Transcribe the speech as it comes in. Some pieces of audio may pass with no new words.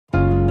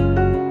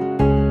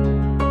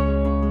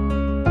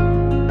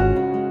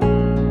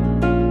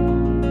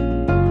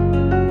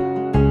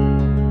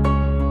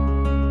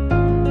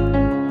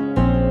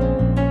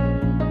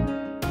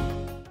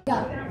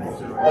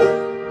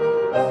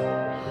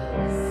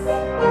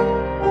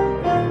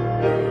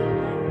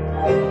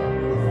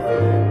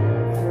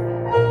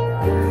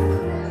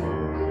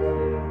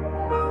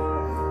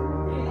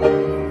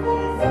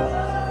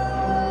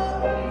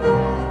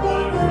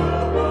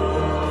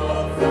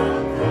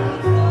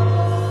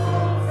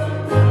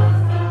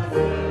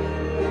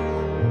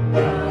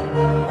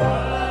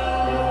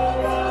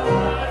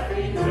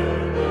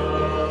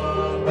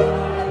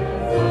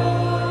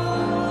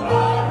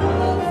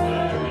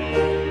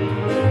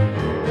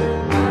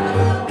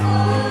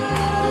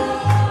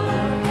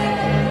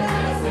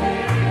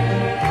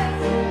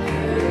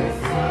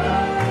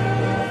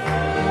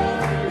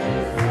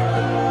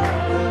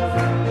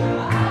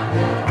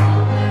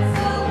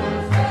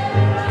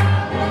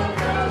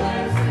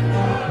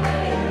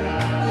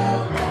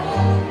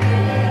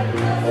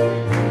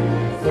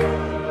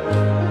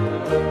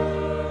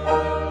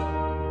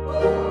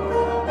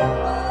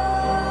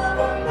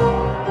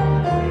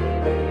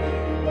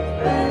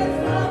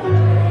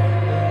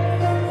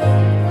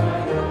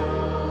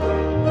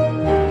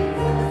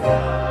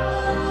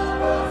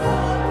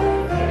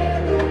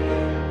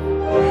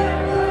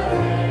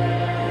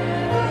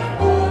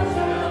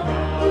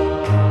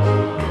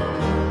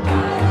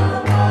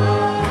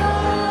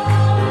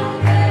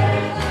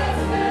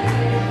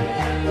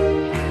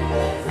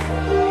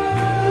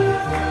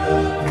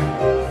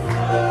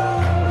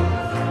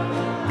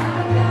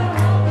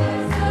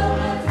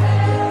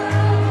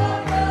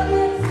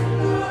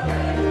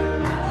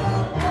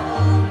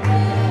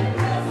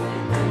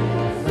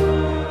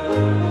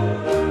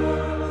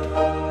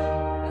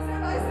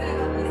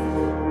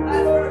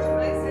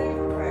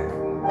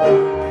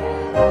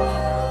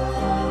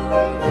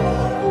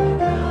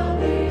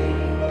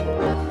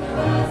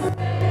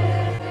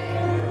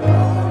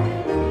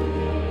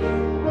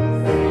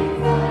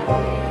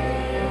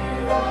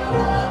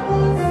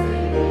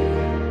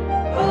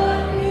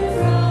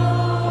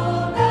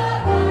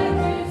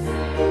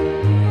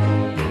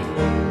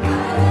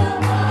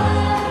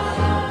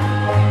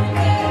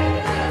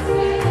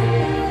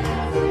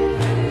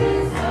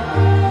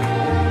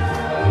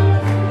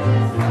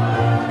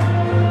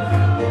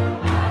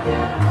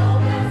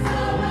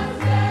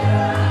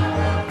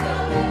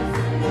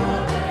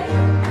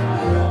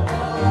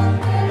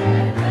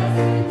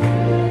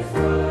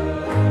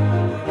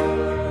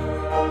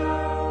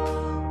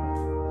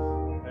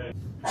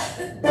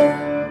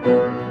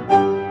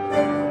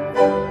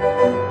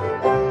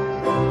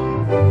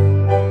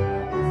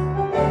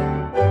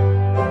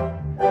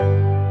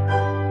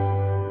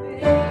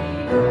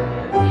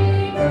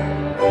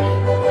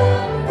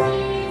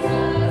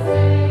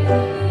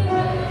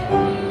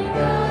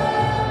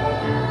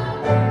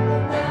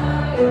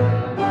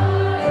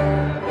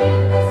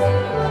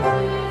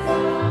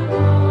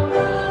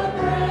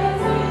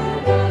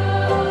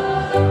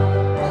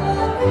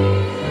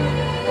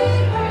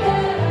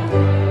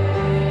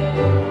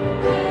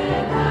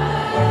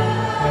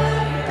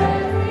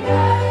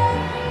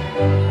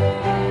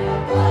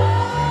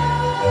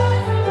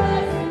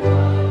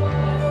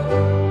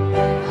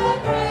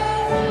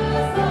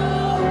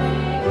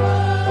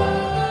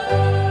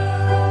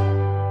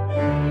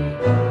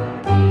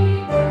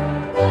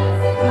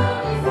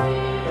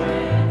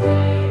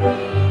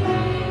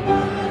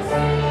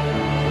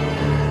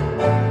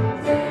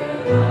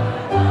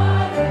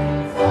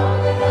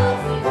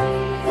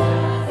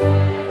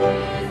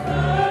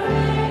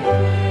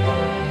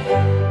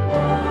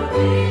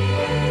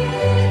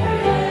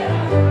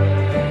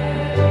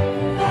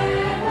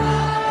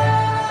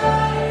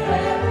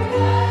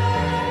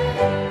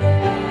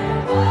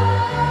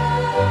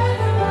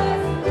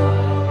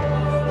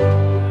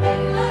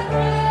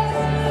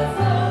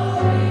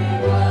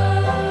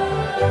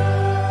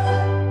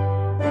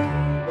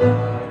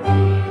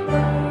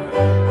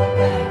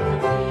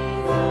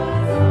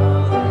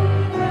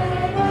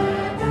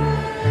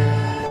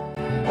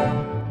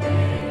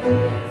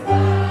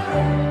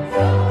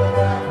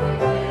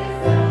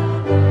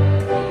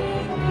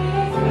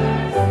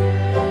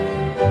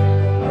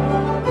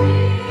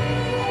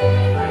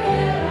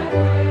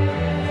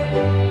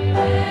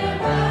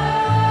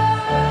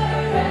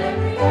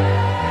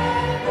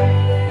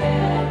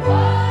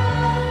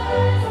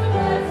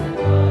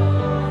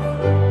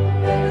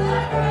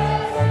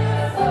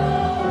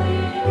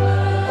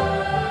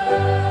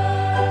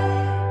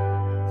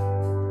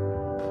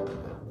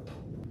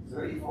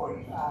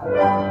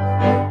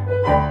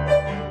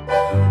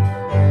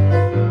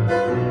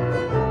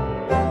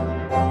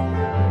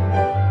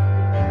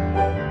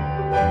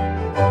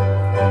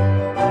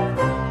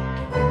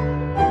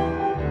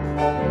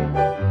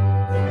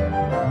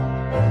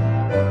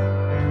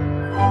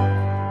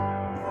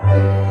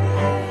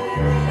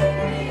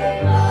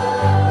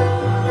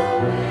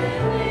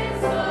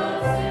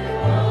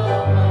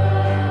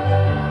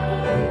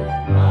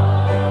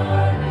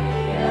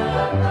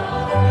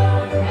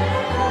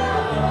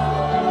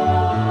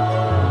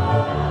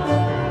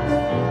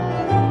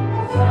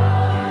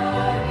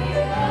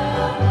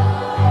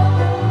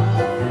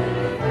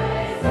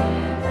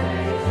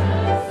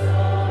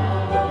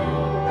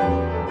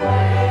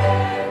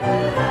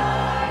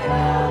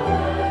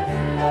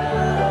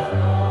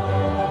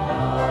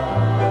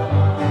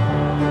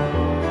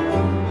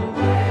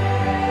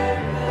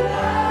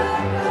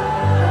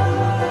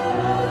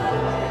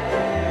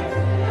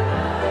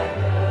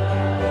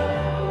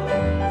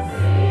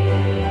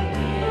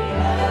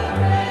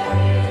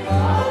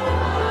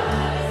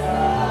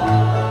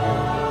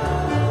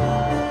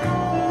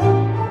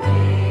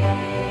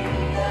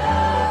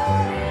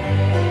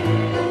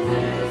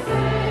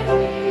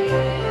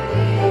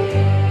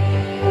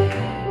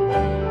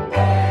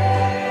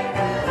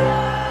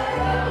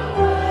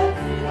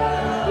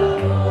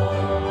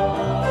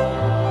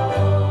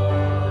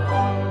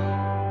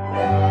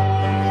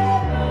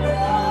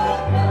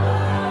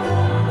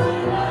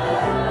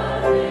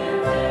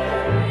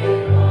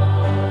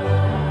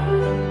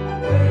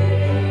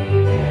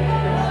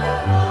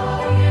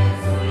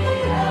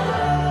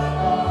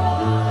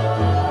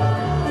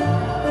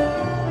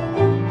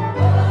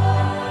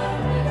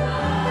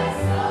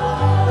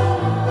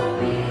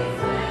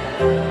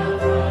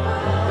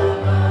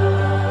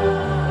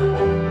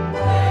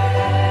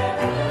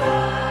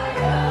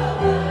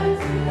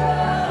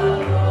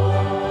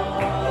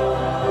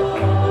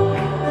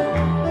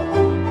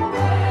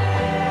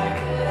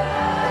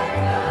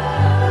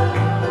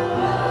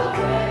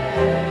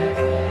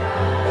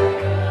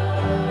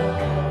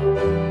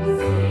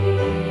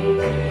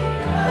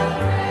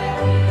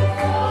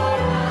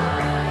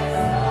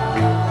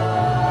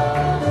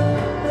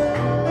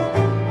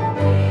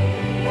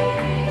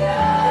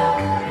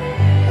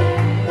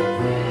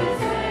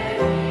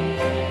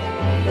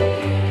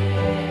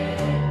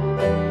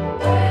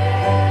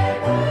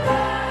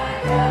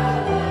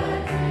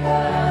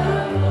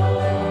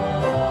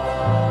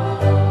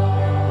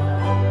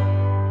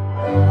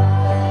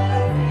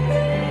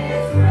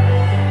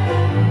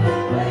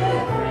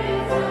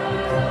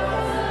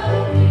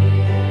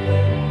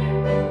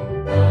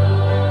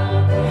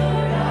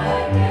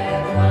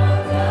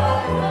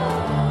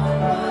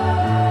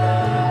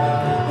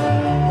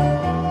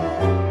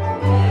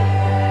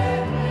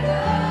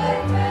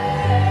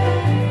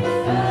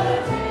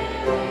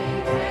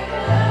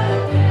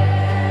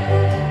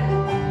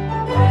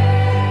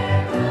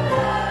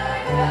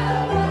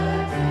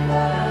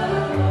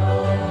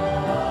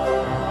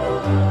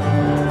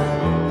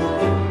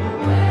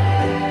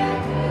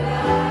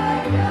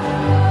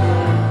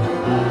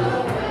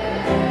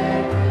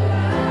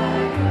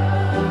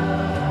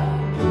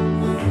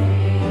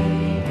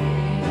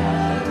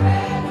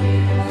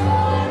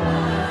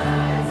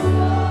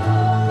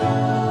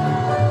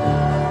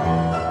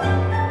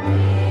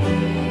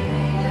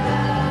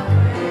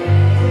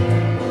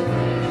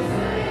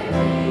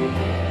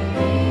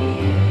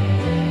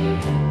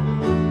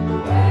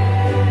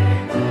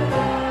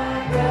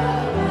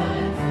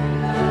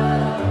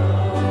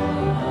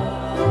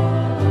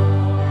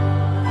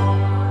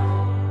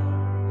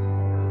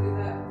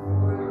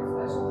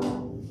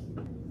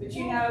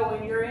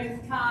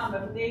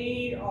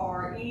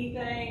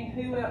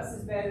Who else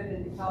is better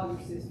than to call your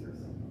sisters?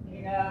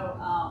 You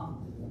know,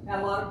 had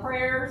a lot of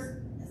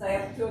prayers, say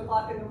up at 2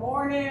 o'clock in the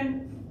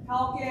morning,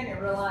 talking,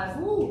 and realize,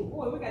 ooh,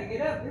 boy, we got to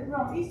get up. We're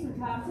on Eastern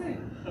time too.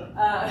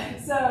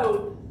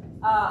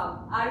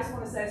 I just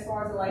want to say, as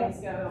far as the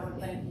ladies go, I want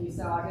to thank you.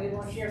 So I did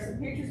want to share some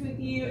pictures with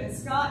you. And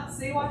Scott,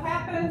 see what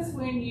happens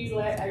when you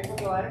let April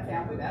go out of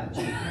town without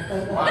you.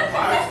 Why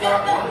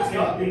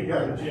Scott didn't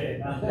go to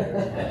jail?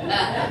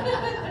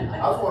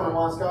 I was wondering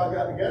why Scott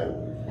got to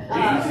go.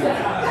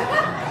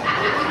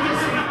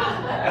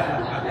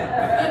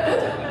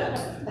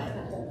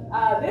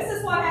 This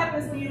is what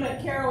happens when you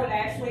let Carol and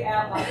Ashley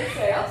out by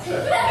themselves.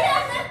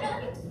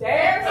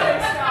 There's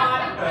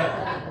Scott.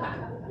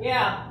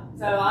 Yeah.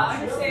 So I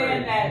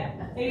understand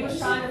that he was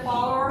trying to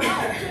follow her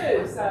home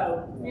too.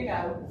 So, you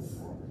know.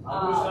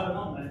 I wish I'd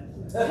known that.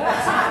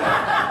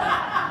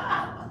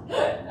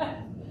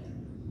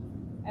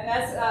 And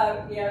that's,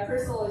 yeah,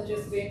 Crystal is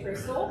just being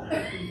Crystal.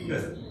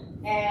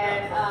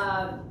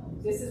 And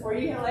this is where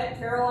you can let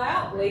Carol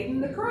out,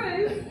 leading the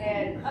crew.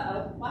 And,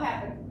 what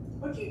happened?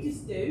 What'd you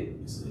just do?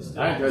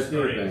 I didn't touch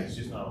anything. It's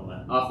just not on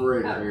that.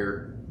 Operator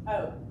here.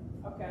 Oh,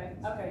 okay.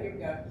 Okay, here we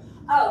go.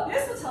 Oh,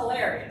 this was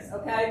hilarious,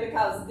 okay?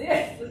 Because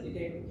this, look at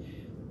David.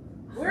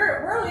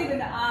 We're leaving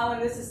the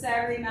island. This is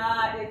Saturday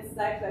night.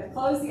 They've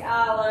closed the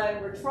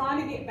island. We're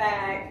trying to get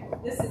back.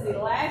 This is the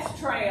last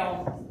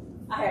trail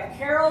I have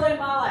Carol in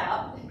my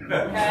lap,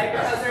 okay,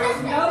 because there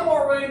was no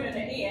more room in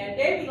the end.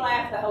 Debbie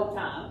laughed the whole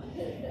time.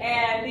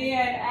 And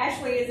then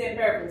Ashley is in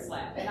Beverly's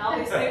lap. And all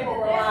these people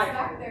were like,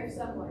 back there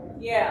somewhere.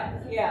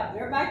 yeah,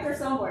 they're back there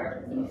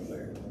somewhere.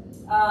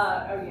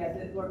 Oh yeah,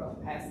 we're going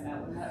to pass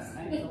that one. That's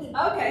painful.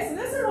 Okay, so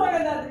this is one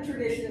of the other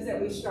traditions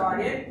that we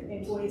started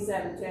in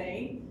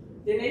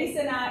 2017. Denise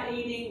and I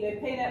eating the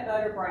peanut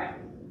butter brownie.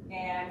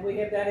 And we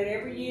have done it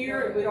every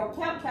year, and we don't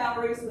count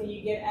calories when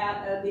you get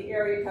out of the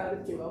area code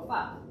of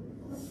 205.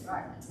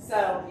 Right.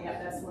 So,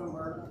 yeah, that's when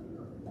we're...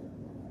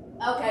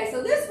 Okay,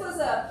 so this was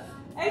a...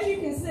 As you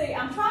can see,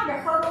 I'm trying to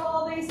huddle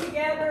all these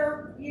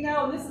together, you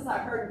know, and this is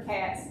like herding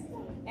cats.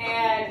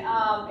 And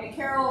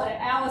Carol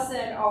and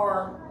Allison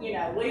are, you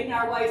know, leading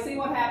our way. See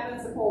what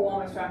happens? The poor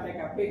woman's trying to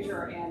take our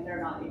picture, and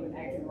they're not even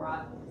acting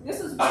right.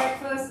 This was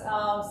breakfast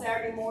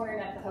Saturday morning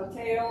at the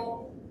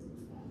hotel.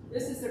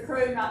 This is the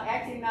crew not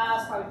acting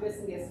nice, probably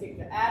fixing to get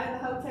kicked out of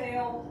the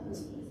hotel.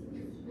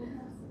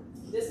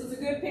 This was a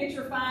good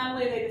picture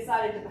finally. They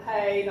decided to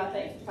behave, I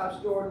think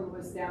because Jordan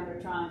was down there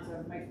trying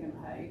to make them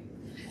behave.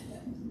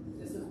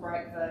 This was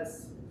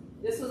breakfast.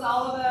 This was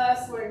all of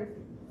us when,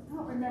 I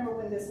don't remember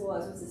when this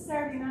was. Was it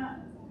Saturday night?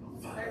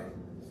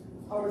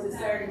 Or was it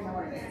Saturday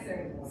morning?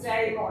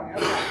 Saturday morning,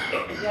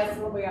 okay. That's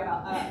when we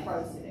got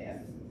roasted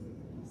in.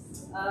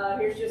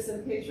 Here's just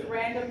some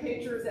random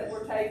pictures that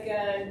were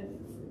taken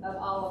of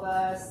all of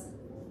us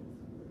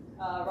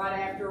right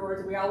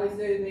afterwards. We always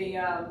do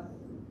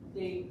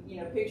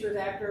the pictures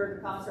after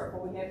the concert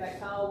before we head back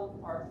home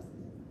or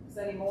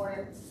Sunday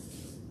morning.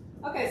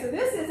 Okay, so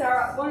this is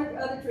our one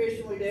other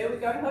tradition we do. We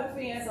go to Hook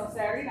Fence on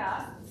Saturday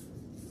night.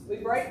 We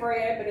break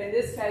bread, but in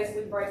this case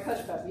we break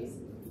hush puppies.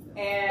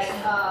 And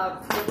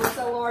we're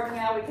so large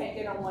now we can't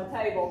get on one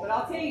table. But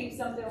I'll tell you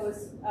something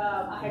was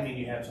I mean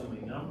you have so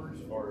many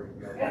numbers, or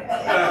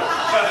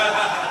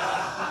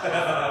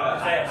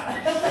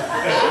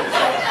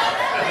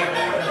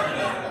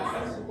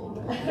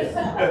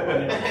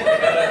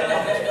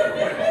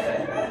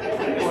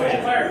anyway,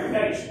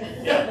 clarification.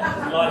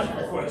 Yeah,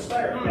 logical request.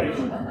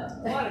 Clarification. I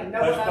didn't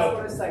know what I was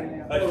going to say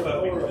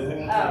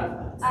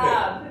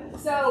now.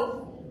 So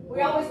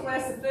we always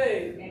bless the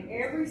food, and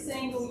every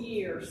single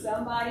year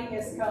somebody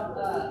has come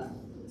up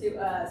to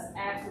us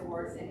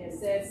afterwards and has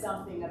said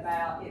something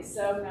about it's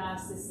so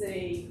nice to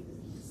see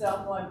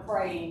someone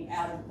praying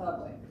out in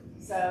public.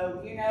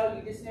 So, you know,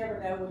 you just never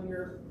know when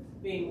you're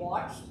being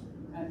watched.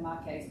 In my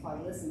case,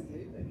 probably listened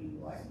to, but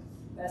anyway.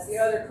 That's the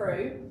other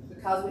crew,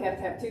 because we have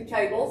to have 2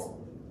 tables.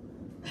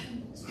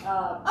 Okay,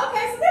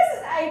 so this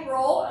is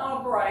April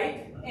on a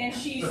break, and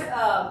she's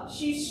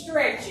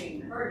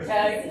stretching,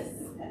 okay?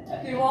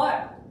 Do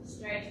what?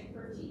 Stretching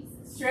for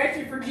Jesus.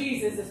 Stretching for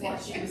Jesus is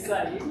what she was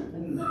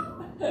saying.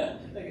 I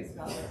think it's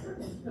called.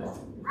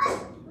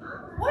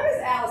 What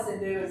does Allison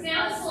do?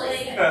 Sound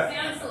asleep.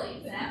 Sound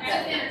asleep.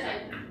 At the dinner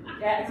table.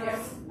 Yes,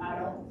 I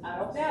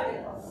don't doubt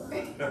it.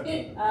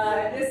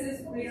 This is,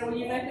 you know, when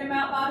you let them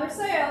out by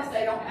themselves,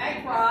 they don't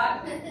act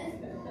right.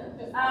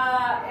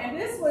 And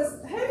this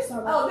was, this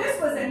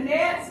was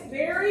Annette's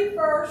very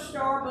first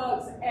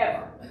Starbucks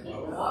ever.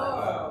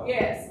 Oh.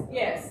 Yes.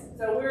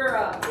 So we're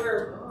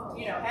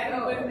you know,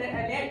 having with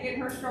Annette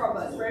getting her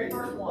Starbucks, very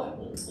first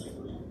one.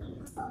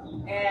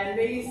 And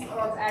these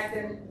are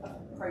acting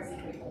crazy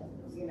people.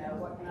 You know,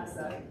 what can I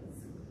say?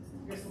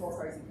 Just more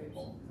crazy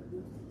people.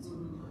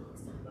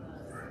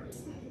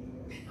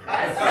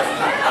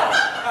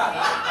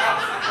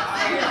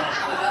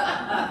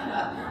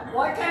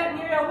 What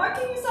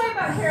can you say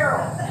about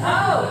Carol?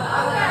 Oh,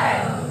 okay.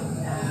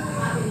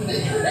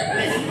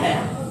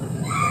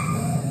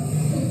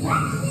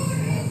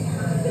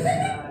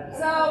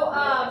 So,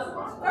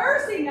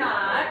 Thursday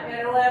night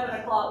at 11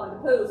 o'clock when the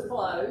pool's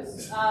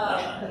closed, I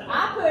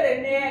put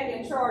Annette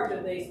in charge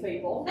of these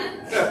people.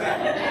 And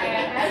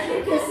as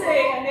you can see,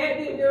 Annette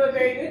didn't do a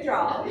very good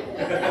job. So,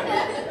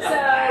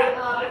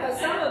 because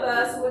some of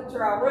us went to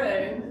our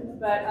room,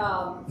 but,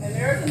 and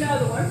there's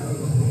another one.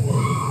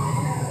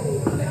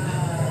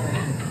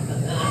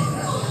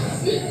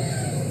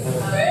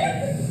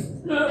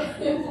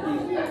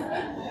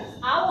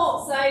 I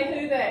won't say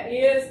who that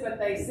is, but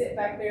they sit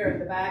back there in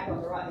the back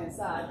on the right hand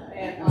side.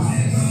 And okay,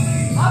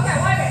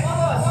 wait a minute, one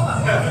more.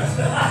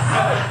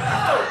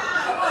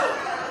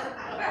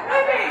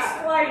 Let me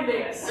explain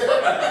this.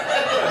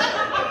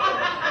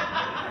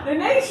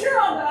 Denise, you're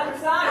on the other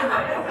side of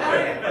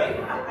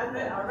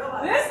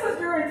me. This was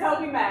during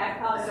Toby Mac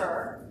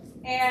concert,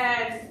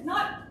 and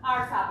not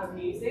our type of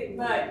music,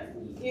 but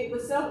it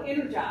was so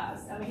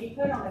energized. I mean, he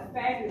put on a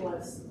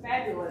fabulous,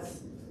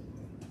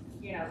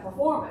 you know,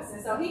 performance.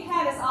 And so he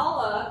had us all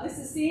up. This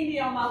is Cindy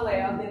on my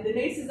left, and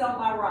Denise is on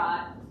my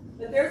right.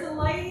 But there's a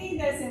lady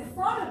that's in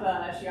front of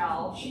us,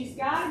 y'all. She's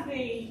got to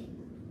be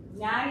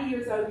 90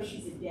 years old, but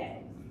she's a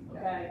day.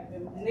 Okay?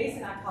 And Denise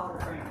and I called her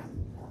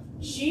friend.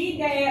 She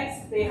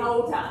danced the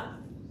whole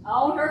time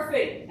on her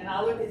feet. And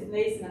I looked at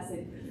Denise and I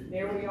said,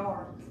 there we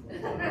are.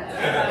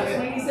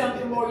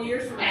 20-something more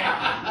years from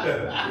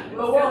now.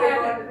 We'll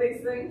have to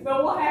fix things.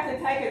 But we'll have to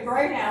take a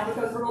Greyhound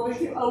because we're going to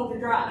be too old to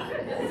drive.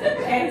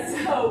 And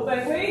so,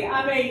 but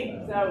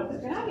so,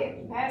 can I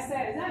get past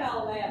that? Is that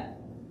all that?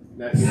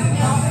 That's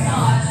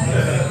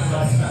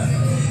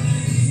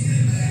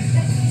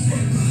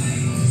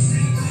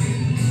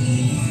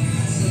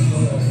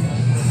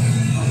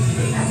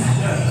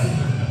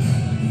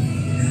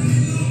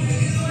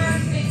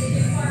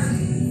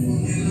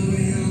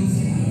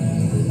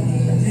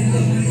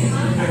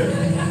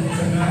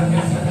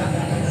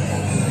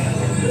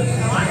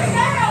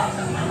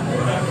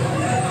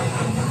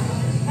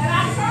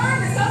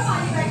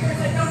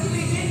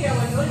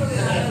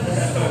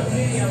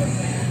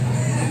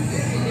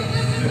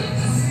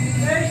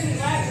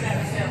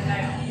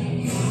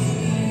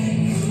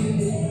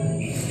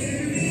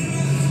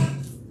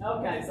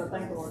Okay, so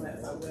thank the Lord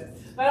that's so good.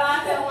 But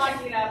I felt like,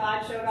 if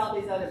I showed all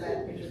these other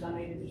bad pictures, I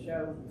needed to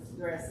show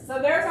the rest. So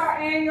there's our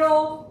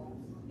annual,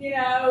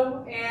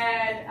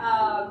 and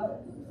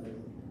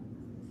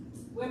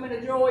Women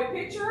of Joy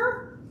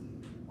picture.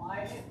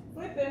 Why is it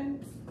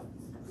flipping?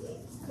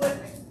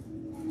 Flipping.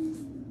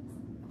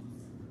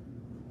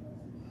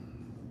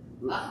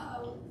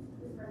 Uh-oh.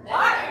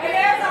 Alright, and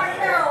there's our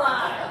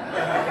Caroline.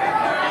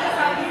 Caroline is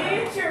our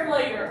new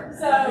cheerleader.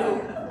 So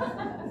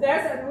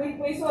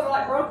we sort of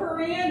like broke her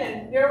in,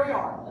 and there we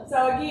are.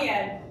 So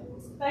again,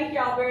 thank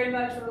y'all very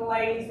much for the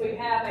ladies. We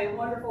have a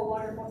wonderful,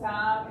 wonderful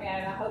time,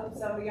 and I hope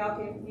some of y'all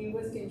can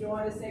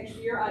join us next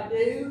year. I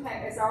do.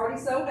 It's already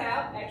sold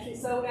out. Actually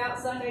sold out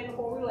Sunday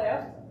before we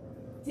left.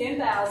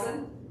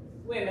 10,000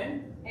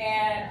 women,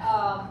 and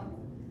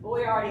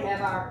we already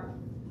have our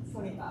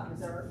 25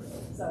 reserved.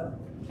 So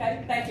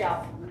okay, thank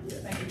y'all.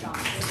 Thank you, John.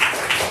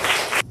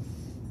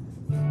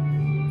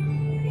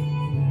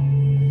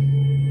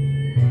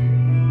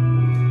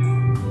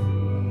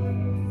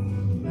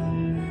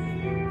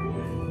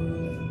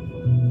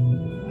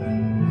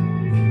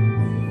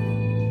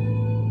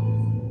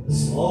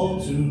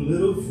 Small two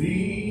little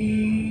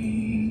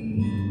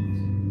feet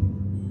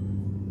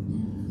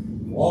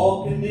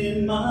walking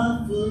in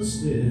my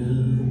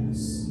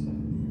footsteps.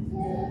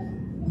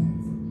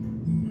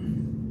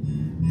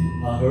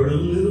 I heard a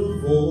little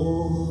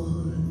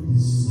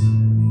voice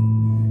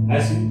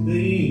asking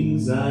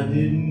things I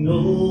didn't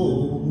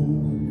know.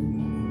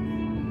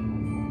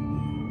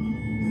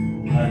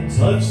 I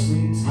touched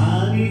some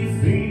tiny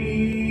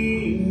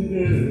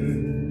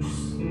fingers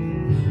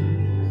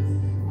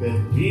that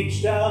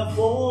reached out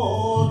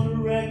for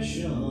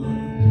direction.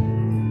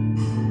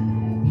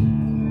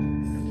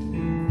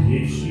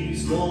 If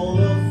she's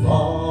gonna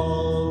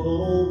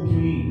follow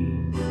me,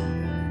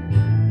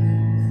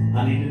 I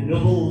need to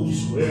know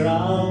just where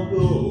I'll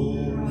go.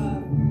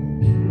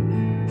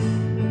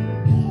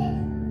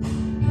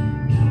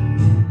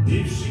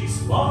 If she's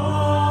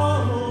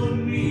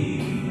following me,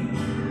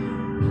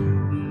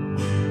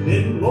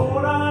 then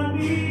Lord, I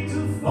need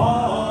to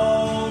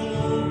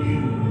follow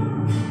you.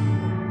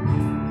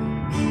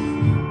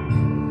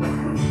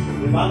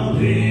 If I'm a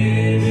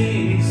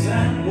living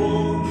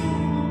example,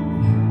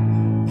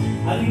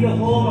 I need a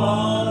whole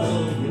lot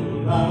of your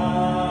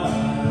life.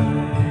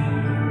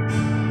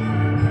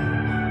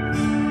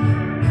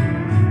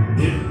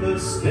 If the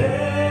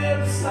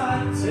steps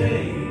I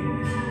take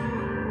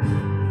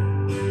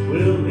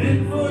will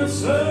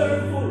influence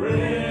her forever,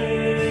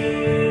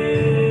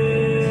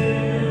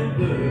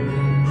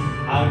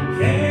 I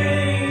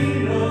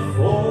can't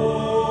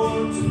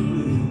afford to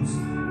lose.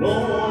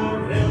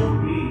 Lord, help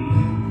me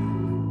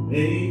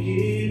make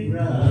it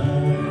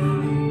right.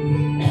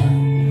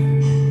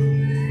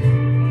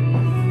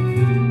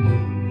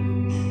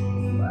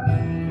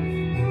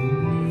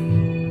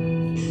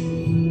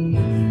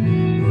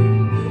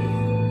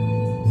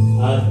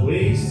 I've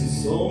wasted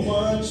so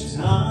much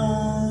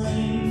time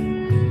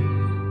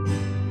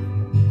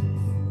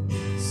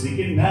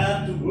seeking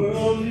after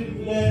worldly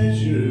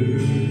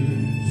pleasures.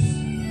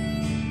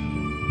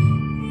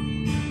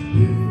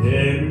 With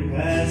every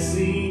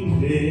passing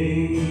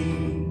day,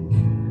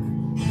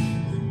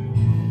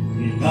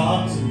 you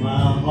knocked at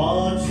my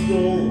heart's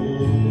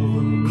door.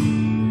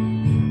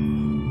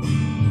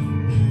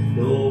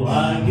 Though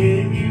I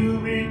gave you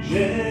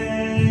rejection,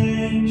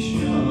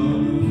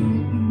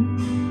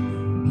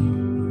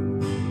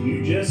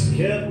 you just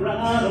kept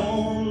right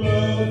on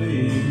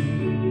loving.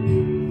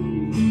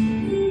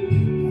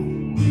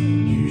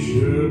 You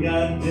sure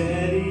got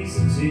Daddy's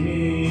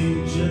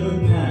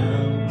attention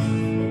now.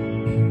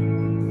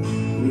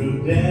 You're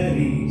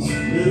Daddy's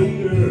little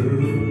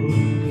girl.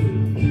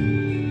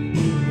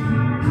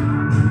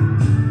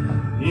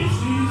 If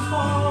she's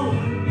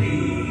following me,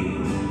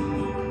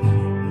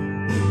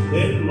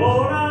 then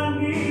Lord, I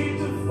need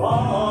to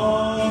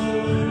follow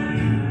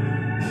you.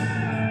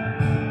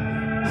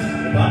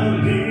 If I'm a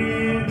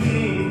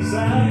living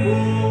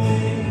example,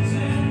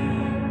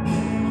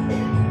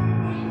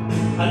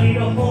 I need a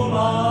whole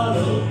lot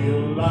of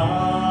your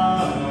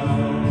life.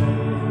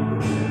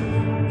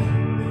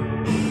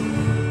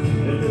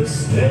 And the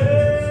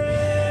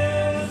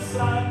steps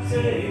I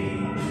take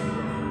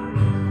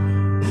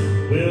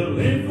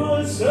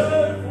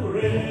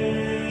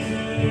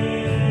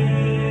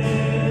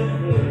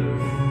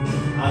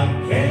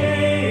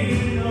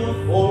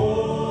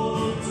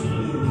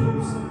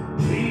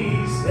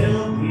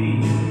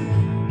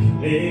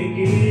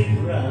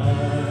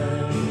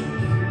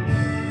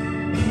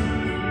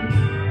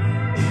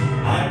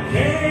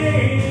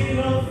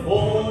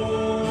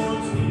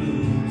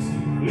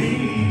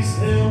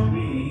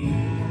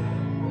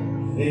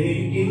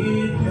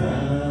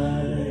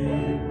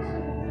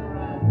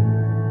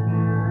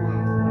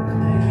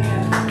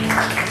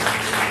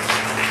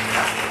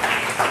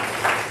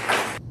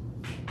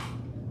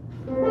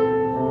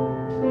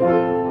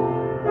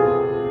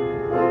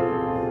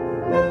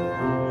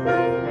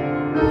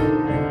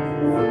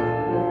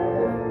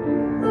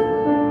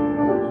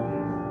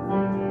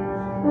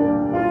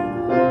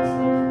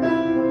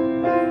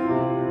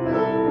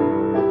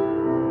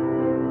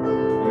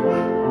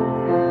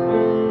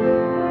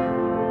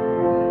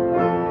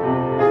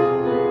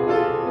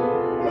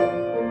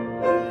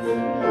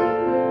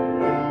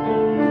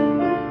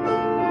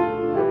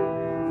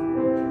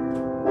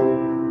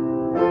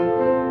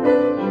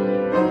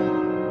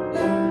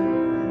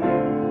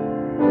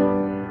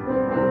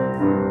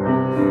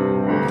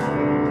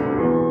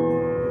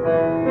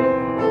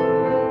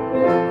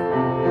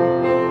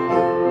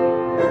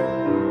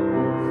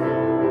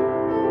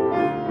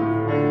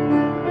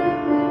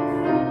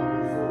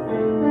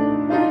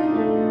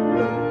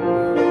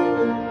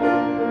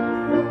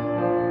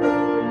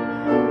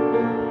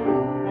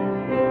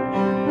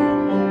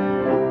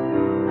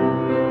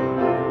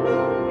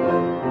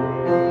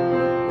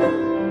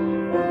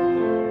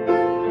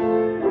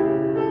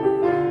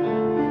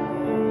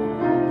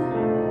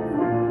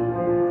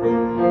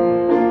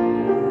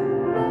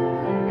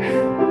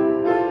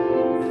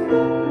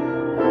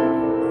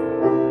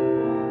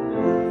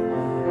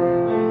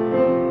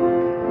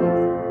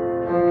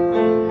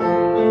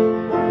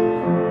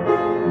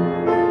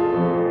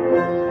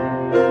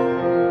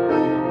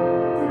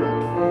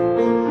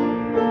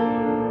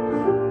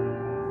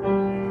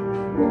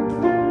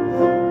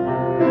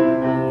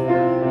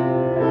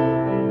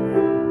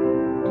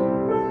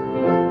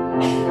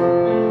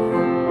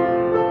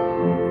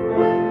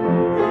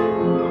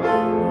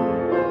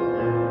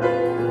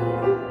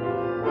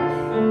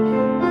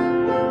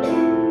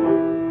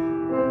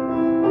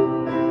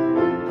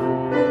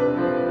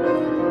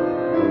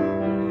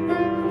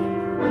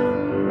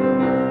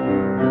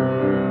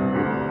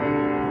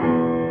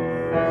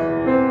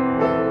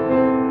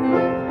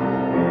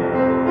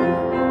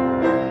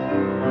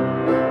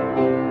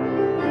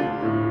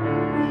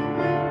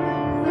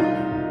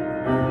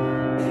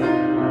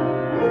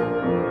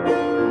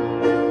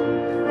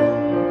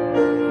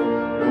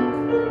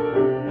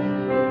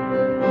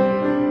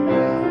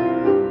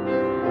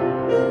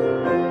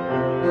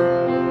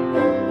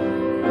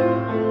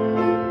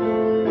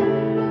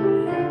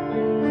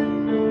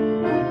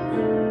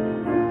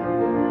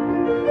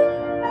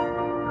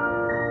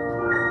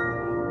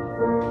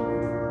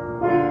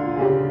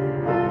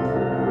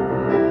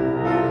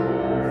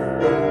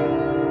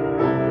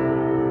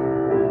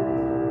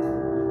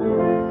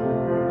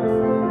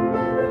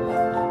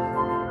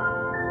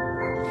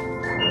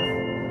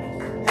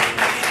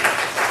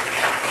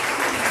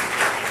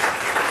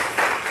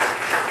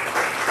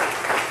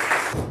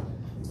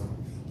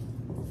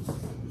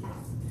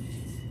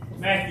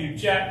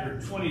Matthew chapter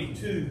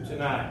 22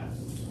 tonight.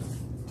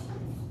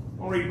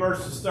 I'll read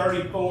verses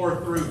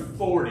 34 through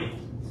 40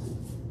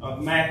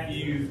 of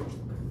Matthew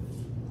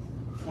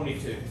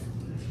 22.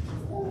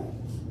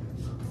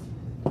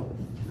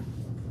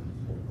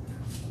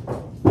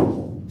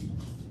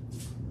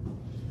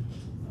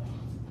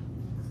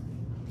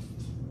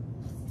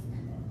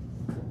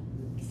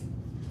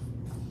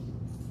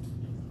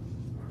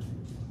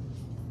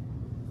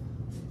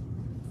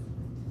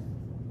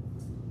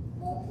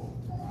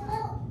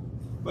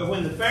 But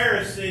when the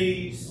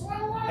Pharisees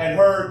had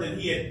heard that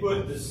he had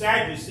put the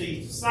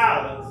Sadducees to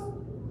silence,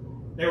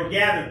 they were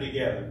gathered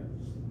together.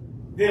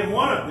 Then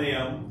one of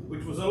them,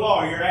 which was a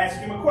lawyer, asked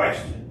him a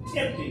question,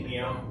 tempting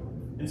him,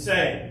 and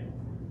saying,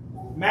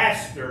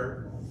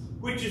 Master,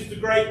 which is the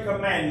great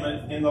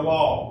commandment in the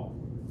law?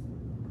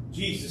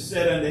 Jesus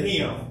said unto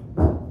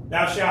him,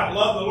 Thou shalt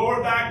love the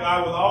Lord thy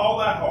God with all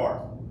thy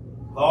heart,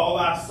 with all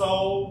thy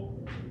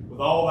soul, with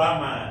all thy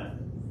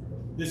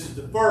mind. This is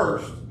the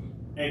first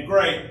and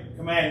great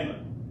commandment.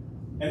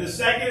 And the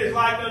second is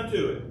like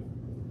unto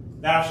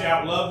it. Thou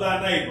shalt love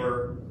thy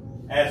neighbor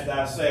as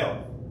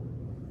thyself.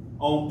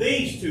 On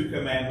these two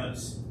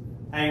commandments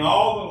hang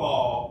all the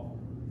law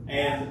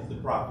and the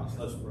prophets.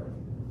 Let's pray.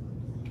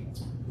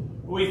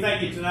 We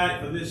thank you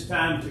tonight for this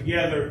time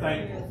together.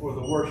 Thankful for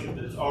the worship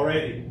that's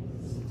already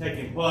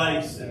taking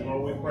place. And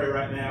Lord, we pray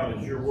right now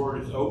as your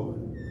word is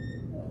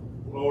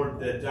open, Lord,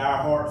 that our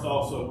hearts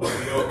also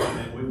will be open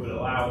and we would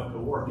allow it to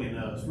work in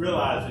us.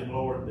 Realizing,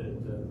 Lord, that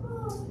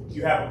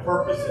you have a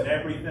purpose in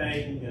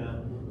everything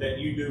that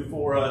you do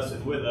for us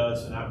and with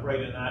us. And I pray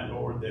tonight,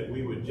 Lord, that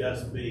we would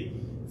just be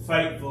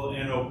faithful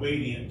and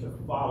obedient to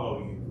follow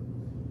you.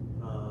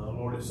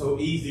 Lord, it's so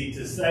easy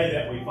to say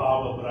that we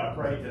follow, but I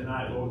pray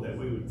tonight, Lord, that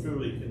we would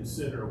truly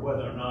consider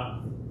whether or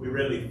not we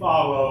really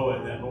follow,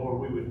 and that, Lord,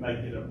 we would make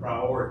it a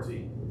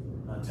priority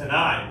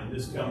tonight and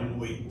this coming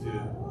week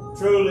to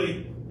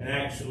truly and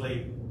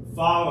actually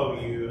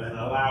follow you and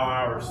allow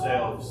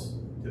ourselves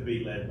to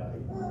be led by you.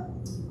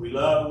 We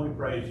love and we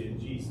praise you in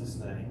Jesus'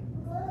 name.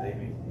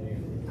 Amen.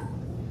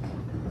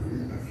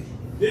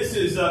 This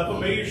is a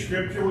familiar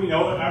scripture. We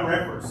know it. I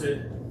reference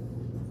it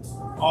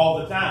all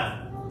the time.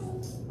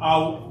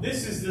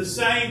 This is the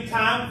same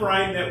time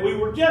frame that we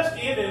were just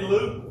in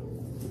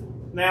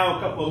Luke now a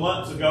couple of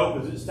months ago,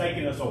 because it's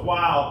taken us a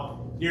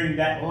while during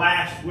that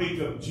last week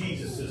of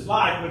Jesus'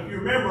 life. But if you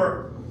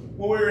remember,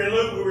 when we were in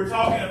Luke, we were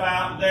talking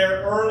about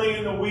there early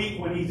in the week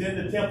when he's in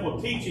the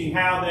temple teaching,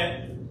 how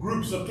that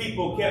groups of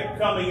people kept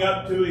coming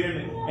up to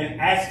him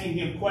and asking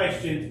him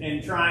questions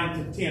and trying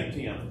to tempt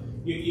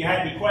him. You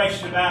had the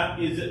question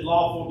about, is it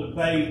lawful to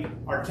pay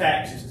our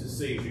taxes to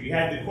Caesar? You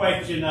had the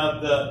question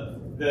of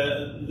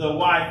the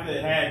wife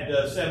that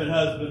had 7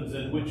 husbands,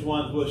 and which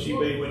ones will she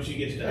be when she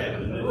gets to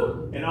heaven?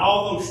 And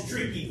all those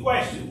tricky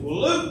questions.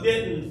 Well, Luke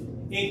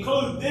didn't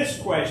include this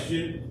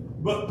question,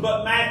 but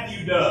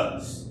Matthew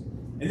does.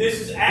 And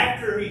this is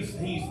after he's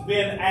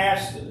been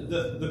asked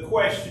the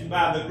question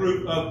by the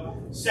group of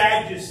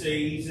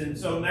Sadducees. And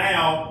so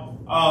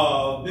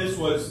now this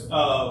was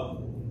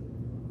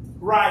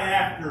right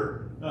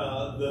after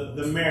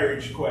the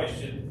marriage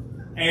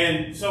question.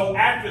 And so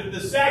after the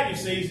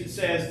Sadducees, it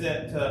says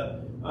that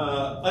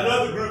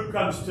another group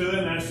comes to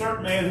him, and a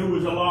certain man who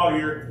was a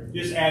lawyer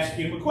just asked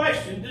him a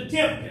question to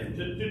tempt him,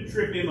 to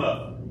trip him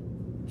up.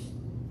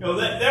 You know,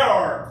 there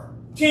are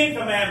 10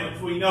 commandments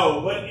we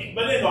know, but in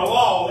the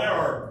law there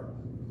are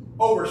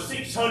over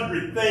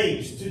 600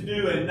 things to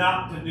do and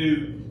not to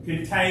do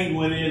contained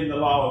within the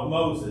law of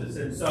Moses.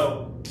 And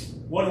so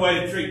one way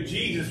to treat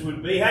Jesus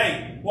would be,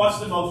 hey, what's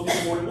the most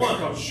important one?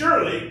 Because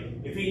surely,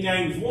 if he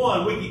names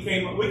one, we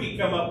could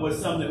come up with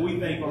some that we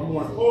think are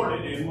more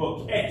important, and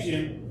we'll catch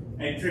him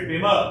and trip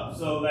him up.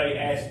 So they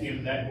ask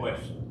him that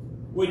question.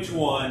 Which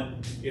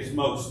one is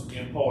most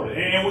important?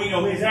 And we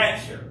know his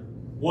answer.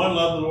 One,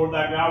 love the Lord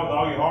thy God with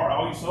all your heart,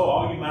 all your soul,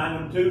 all your mind.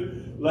 Number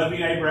 2, love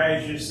your neighbor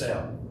as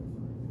yourself.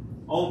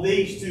 On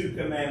these 2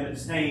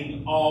 commandments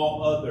hang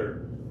all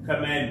other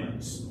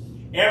commandments.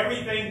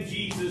 Everything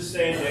Jesus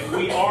said that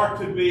we are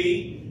to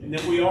be and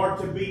that we are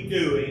to be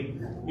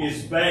doing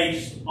is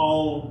based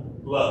on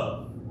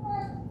love.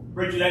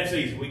 Preacher, that's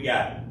easy. We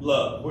got it.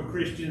 Love. We're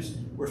Christians.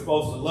 We're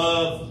supposed to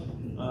love.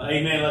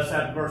 Amen. Let's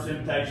have the first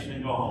invitation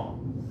and go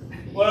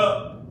home.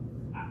 Well,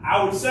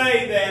 I would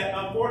say that,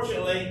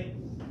 unfortunately,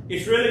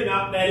 it's really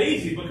not that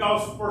easy,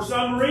 because for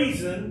some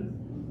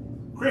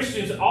reason,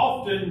 Christians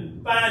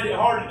often find it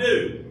hard to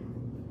do.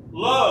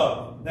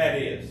 Love, that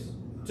is.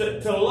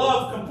 To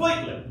love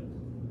completely.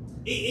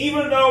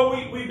 Even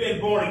though we've been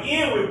born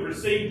again, we've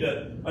received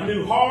a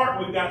new heart,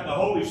 we've got the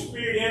Holy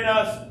Spirit in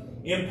us,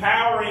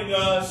 empowering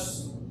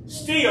us,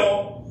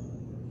 still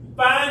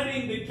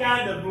finding the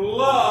kind of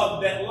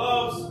love that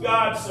loves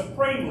God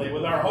supremely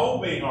with our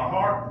whole being, our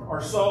heart,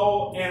 our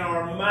soul, and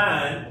our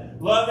mind,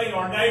 loving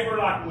our neighbor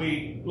like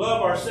we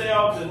love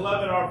ourselves and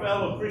loving our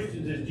fellow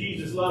Christians as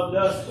Jesus loved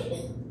us,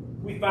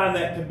 we find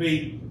that to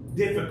be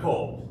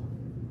difficult.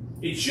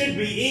 It should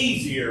be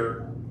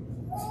easier,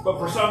 but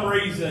for some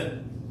reason,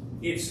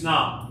 it's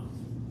not.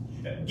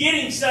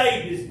 Getting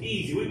saved is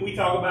easy. We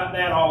talk about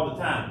that all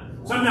the time.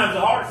 Sometimes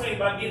the hardest thing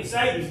about getting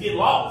saved is getting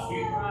lost.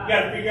 You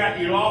got to figure out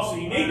you're lost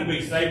and you need to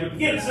be saved. But the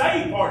getting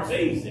saved part's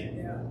easy.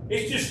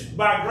 It's just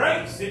by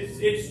grace.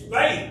 It's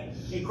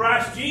faith in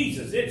Christ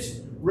Jesus. It's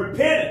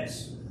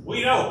repentance.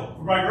 We know,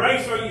 for by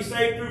grace are you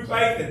saved through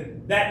faith,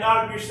 and that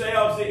not of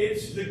yourselves.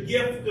 It's the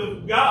gift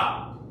of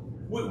God.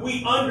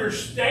 We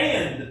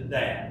understand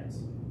that.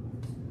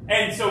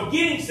 And so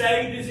getting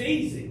saved is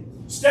easy.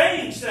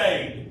 Staying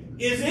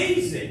saved is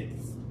easy.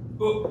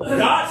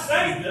 God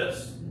saved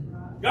us.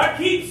 God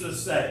keeps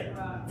us saved.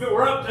 If it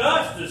were up to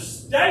us to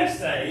stay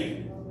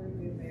saved,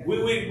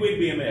 we'd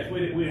be a mess.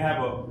 We'd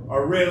have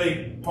a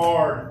really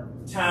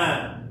hard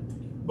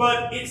time.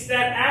 But it's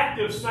that act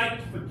of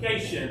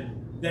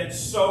sanctification that's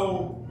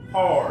so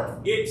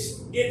hard.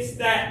 It's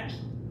that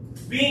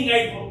being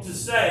able to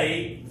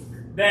say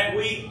that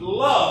we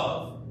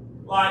love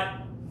like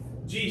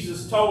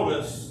Jesus told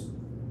us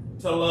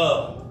to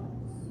love.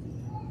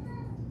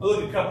 I'll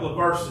look at a couple of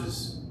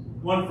verses.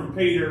 One from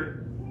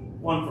Peter,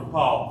 one from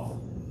Paul.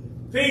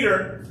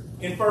 Peter,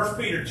 in 1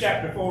 Peter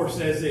chapter 4,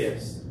 says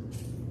this: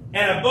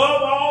 "And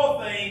above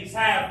all things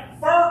have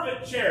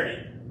fervent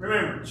charity."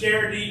 Remember,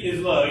 charity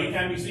is love.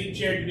 Anytime you see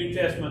charity in the New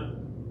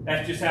Testament,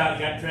 that's just how it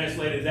got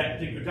translated at that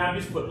particular time.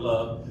 Just put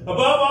love.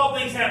 "Above all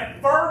things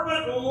have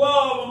fervent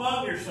love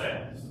among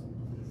yourselves,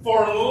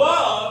 for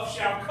love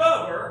shall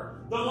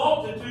cover the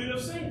multitude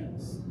of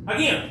sins."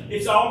 Again,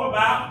 it's all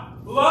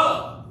about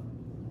love.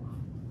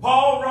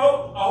 Paul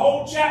wrote a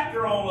whole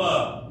chapter on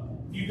love.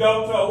 If you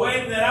go to a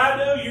wedding that I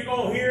do, you're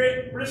going to hear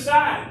it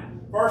recited.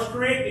 1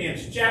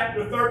 Corinthians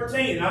chapter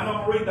 13. I'm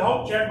not going to read the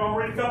whole chapter, I'm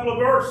going to read a couple of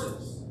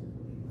verses.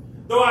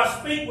 "Though I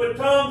speak with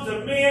tongues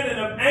of men and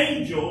of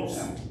angels,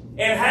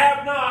 and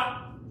have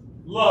not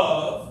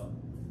love,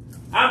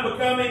 I'm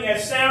becoming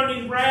as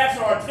sounding brass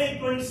or a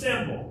tinkling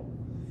cymbal.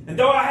 And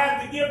though I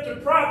have the gift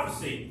of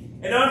prophecy,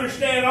 and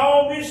understand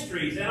all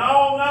mysteries and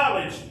all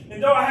knowledge,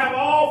 and though I have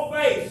all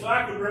faith so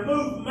I could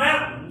remove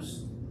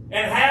mountains,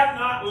 and have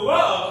not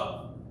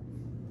love,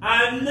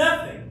 I am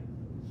nothing.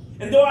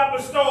 And though I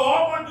bestow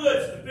all my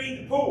goods to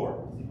feed the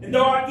poor, and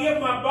though I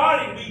give my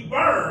body to be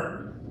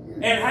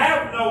burned, and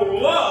have no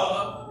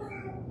love,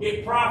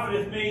 it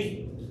profiteth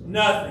me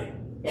nothing."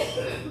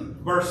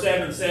 Verse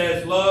 7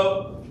 says,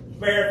 "Love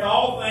beareth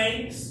all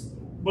things,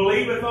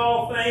 believeth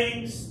all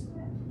things,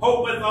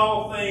 hopeth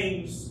all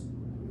things,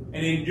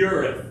 and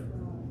endureth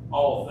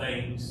all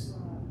things."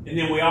 And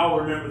then we all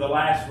remember the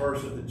last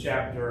verse of the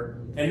chapter.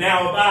 "And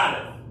now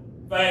abideth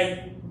faith,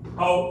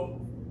 hope,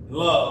 and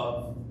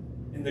love,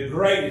 and the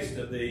greatest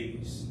of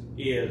these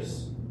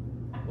is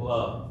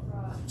love."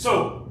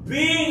 So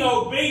being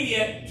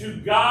obedient to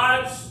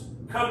God's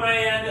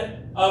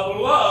command of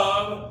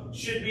love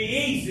should be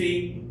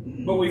easy,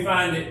 but we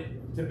find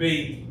it to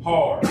be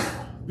hard.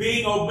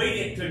 Being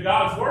obedient to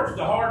God's word is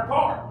the hard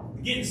part.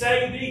 Getting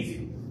saved is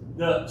easy.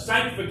 The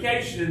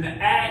sanctification and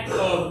the act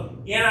of,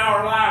 in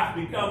our life,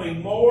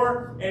 becoming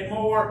more and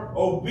more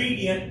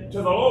obedient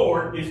to the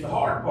Lord is the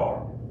hard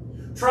part.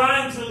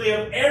 Trying to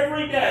live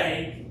every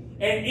day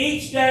and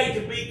each day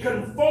to be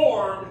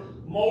conformed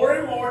more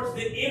and more to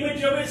the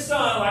image of His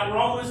Son, like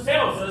Romans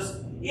tells us,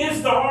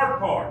 is the hard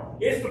part.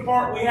 It's the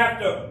part we have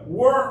to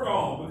work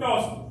on.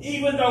 Because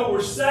even though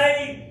we're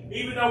saved,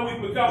 even though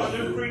we've become a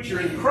new creature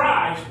in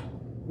Christ,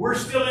 we're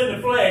still in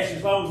the flesh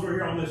as long as we're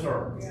here on this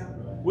earth. Yeah.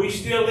 We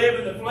still live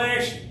in the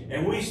flesh,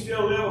 and we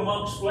still live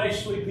amongst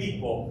fleshly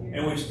people,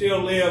 and we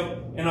still live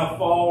in a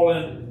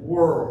fallen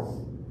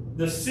world.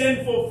 The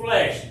sinful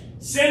flesh.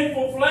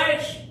 Sinful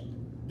flesh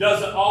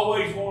doesn't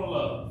always want to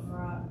love.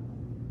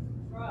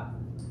 Right.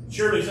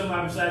 Surely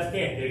somebody besides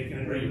Kathy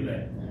can agree with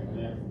that.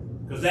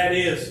 Because that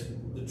is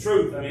the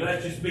truth. I mean,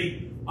 let's just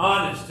be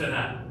honest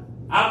tonight.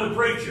 I'm the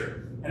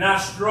preacher, and I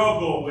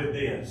struggle with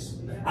this.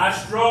 I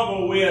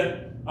struggle with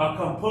a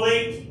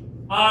complete,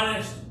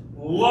 honest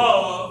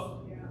love.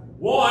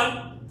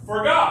 One,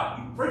 for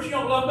God. Preacher, you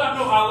don't love God?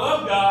 No, I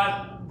love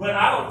God, but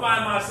I don't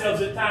find myself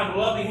at times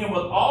loving Him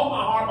with all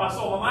my heart, my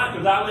soul, my mind,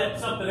 because I let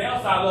something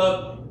else I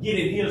love get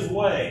in His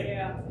way.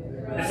 Yeah.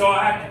 And so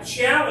I have to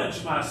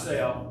challenge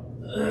myself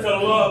to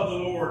love the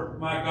Lord,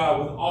 my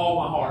God, with all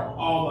my heart,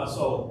 all my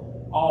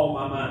soul, all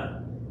my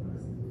mind.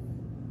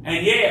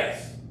 And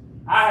yes,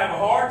 I have a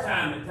hard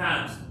time at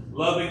times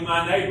loving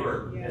my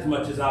neighbor as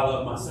much as I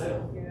love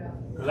myself.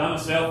 Because I'm a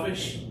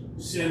selfish,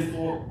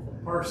 sinful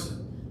person.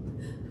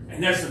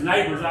 And there's some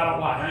neighbors I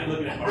don't like. I ain't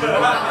looking at my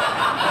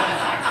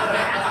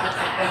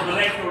That's my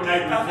next door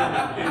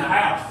neighbors in the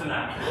house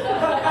tonight.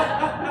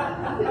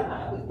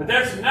 But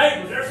there's some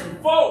neighbors, there's some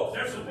folks,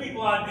 there's some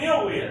people I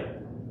deal with.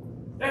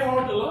 They're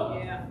hard to love.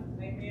 Yeah.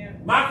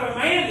 Amen. My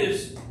command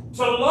is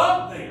to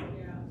love them.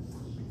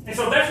 Yeah. And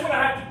so that's what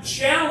I have to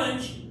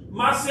challenge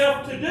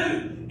myself to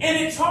do. And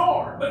it's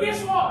hard. But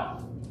guess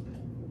what?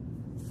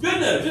 Good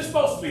news, it's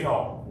supposed to be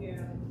hard. Yeah.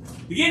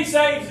 To get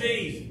saved is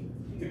easy.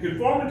 To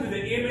conform to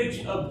the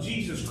image of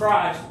Jesus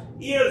Christ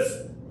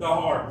is the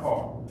hard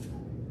part.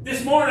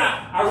 This morning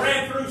I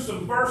ran through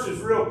some verses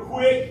real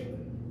quick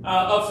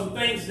of some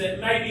things that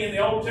maybe in the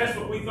Old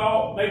Testament we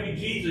thought maybe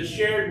Jesus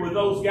shared with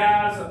those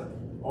guys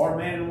or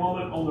man and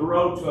woman on the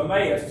road to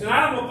Emmaus.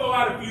 Tonight I'm going to throw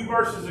out a few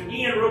verses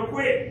again real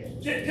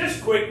quick,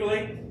 just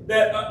quickly,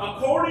 that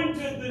according to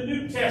the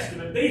New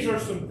Testament, these are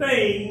some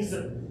things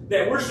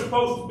that we're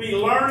supposed to be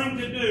learning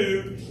to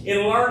do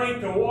in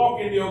learning to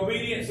walk in the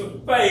obedience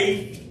of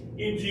faith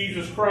in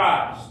Jesus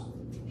Christ.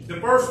 The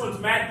first one's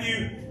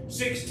Matthew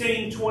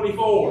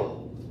 16:24.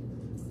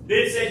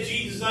 Then said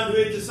Jesus unto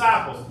his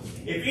disciples,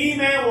 if any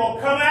man will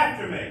come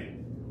after me,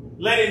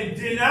 let him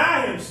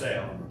deny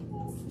himself,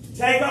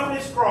 take up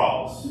his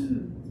cross,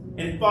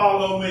 and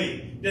follow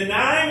me.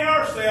 Denying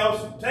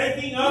ourselves,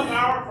 taking up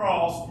our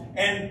cross,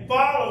 and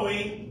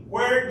following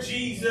where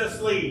Jesus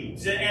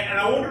leads. And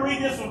I want to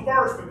read this one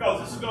first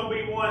because this is going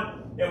to be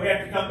one that we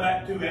have to come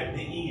back to at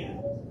the end.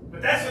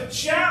 But that's a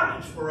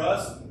challenge for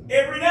us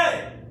every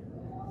day.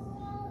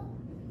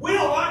 We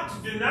don't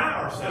like to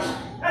deny ourselves.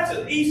 That's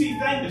an easy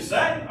thing to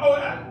say. Oh,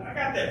 I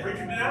got that, preacher,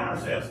 deny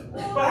ourselves.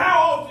 But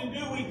how often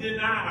do we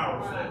deny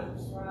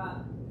ourselves?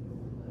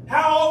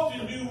 How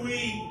often do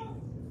we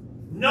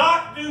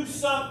not do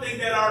something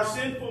that our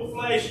sinful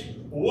flesh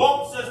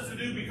wants us to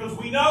do because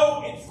we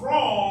know it's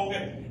wrong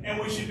and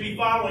we should be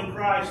following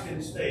Christ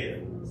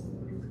instead?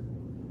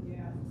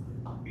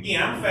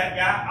 Again, I'm a fat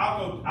guy.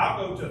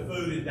 I'll go to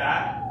food and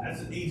diet. That's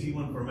an easy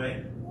one for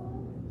me.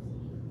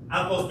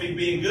 I'm supposed to be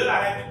being good.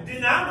 I have to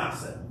deny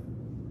myself.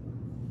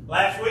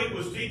 Last week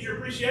was Teacher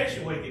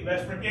Appreciation Week at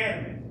Vesper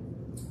Academy.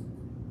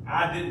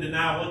 I didn't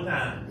deny one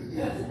time.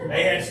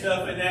 They had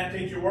stuff in that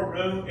teacher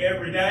workroom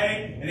every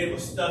day, and it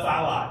was stuff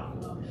I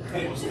liked.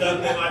 It was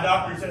stuff that my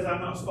doctor says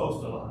I'm not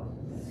supposed to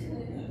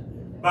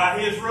like. By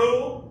his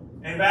rule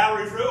and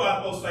Valerie's rule,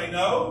 I'm supposed to say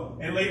no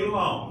and leave it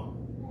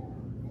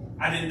alone.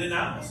 I didn't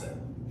deny myself.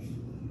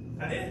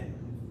 I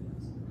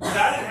didn't. Because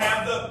I didn't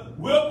have the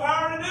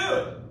willpower to do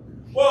it.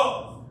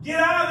 Well, get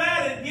out of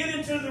that and get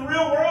into the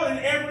real world and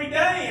every day.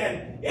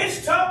 And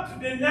it's tough to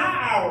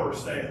deny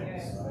ourselves.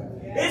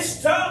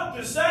 It's tough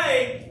to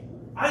say,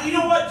 you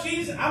know what,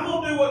 Jesus, I'm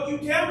going to do what you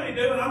tell me to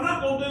do, and I'm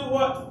not going to do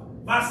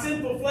what my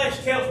sinful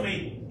flesh tells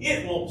me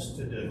it wants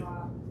to do.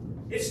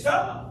 It's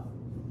tough.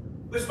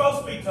 It's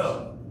supposed to be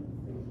tough.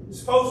 It's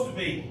supposed to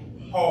be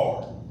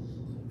hard.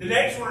 The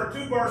next one are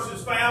two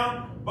verses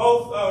found,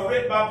 both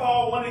written by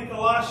Paul, one in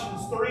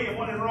Colossians 3 and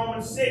one in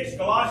Romans 6.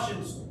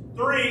 Colossians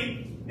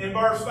 3 in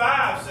verse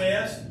 5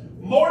 says,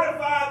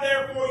 mortify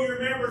therefore your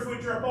members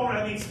which are upon,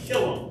 that means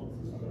kill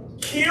them.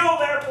 Kill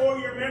therefore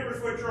your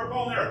members which are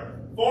upon there.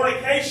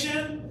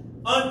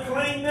 Fornication,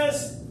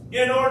 uncleanness,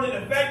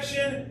 inordinate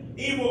affection,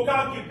 evil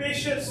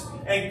concupiscence,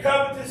 and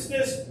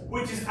covetousness,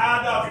 which is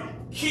idolatry.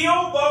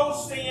 Kill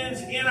those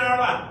sins in our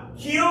life.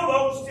 Kill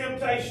those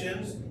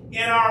temptations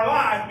in our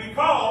life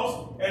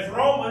because, as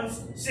Romans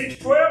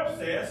 6:12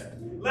 says,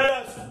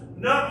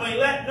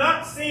 let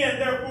not sin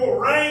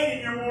therefore reign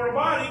in your mortal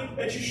body,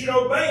 that you should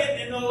obey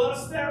it in the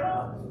lust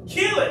thereof.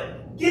 Kill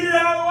it. Get it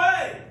out of the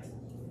way.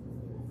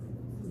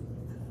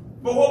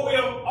 But what we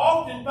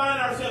often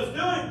find ourselves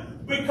doing,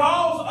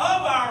 because of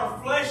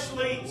our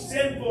fleshly,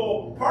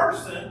 sinful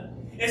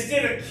person,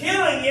 instead of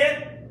killing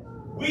it,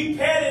 we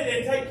pet it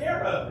and take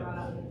care of it.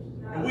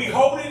 And we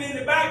hold it in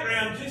the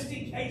background just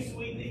in case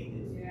we need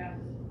it. Yeah.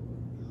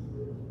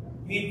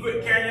 You need to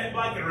quit carrying that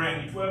blanket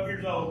around. You're 12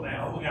 years old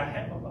now. Oh, I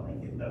have my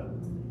blanket, though.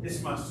 This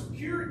is my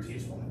security.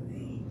 It's what I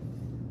need.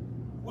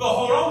 We'll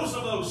hold on to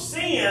some of those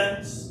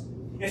sins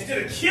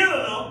instead of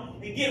killing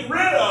them and getting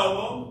rid of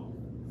them.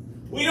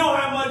 We know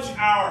how much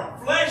our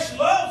flesh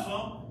loves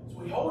them, so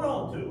we hold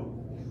on to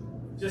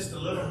them just a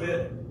little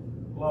bit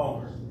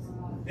longer.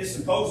 It's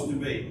supposed to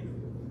be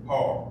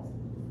hard.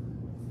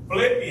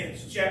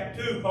 Philippians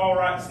chapter 2, Paul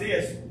writes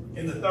this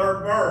in the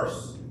 3rd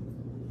verse.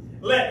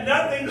 Let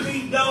nothing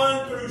be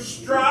done through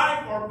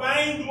strife or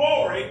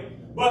vainglory,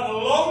 but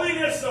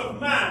lowliness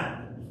of mind.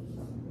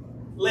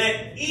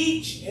 Let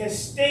each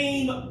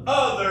esteem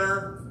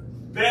other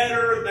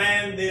better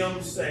than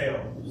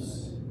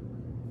themselves.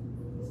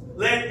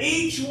 Let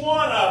each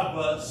one of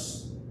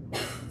us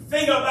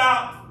think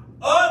about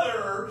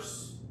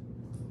others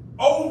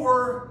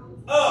over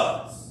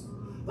us.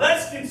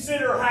 Let's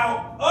consider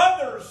how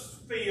others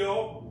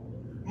feel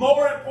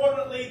more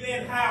importantly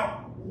than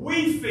how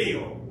we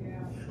feel.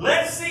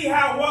 Let's see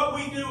how what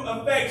we do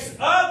affects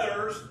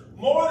others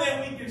more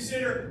than we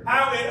consider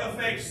how it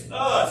affects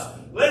us.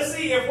 Let's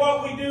see if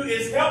what we do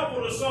is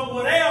helpful to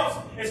someone else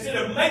instead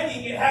of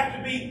making it have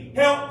to be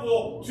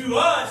helpful to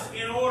us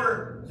in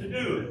order to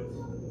do it.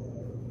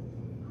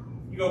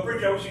 You go,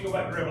 preacher, I wish you go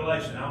back to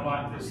Revelation. I don't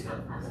like this stuff.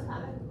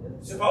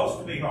 It's supposed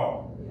to be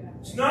hard.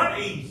 It's not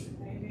easy.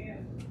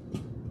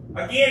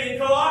 Again, in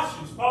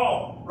Colossians,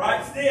 Paul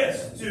writes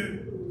this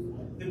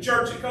to the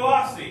church at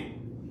Colossae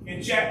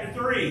in chapter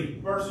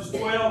 3, verses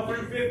 12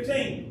 through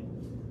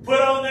 15.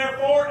 Put on,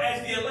 therefore,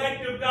 as the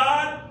elect of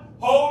God,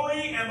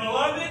 holy and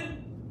beloved,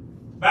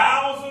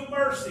 bowels of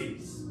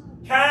mercies,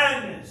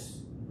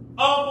 kindness,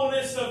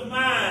 humbleness of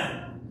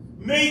mind,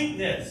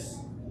 meekness,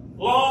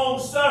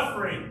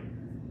 long-suffering,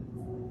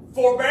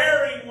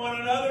 forbearing one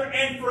another,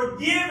 and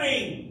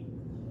forgiving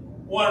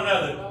one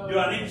another. Do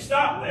I need to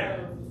stop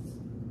there?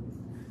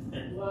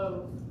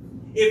 Love.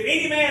 If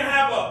any man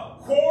have a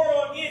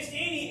quarrel against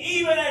any,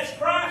 even as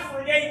Christ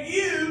forgave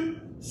you,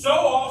 so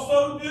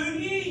also do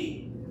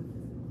ye.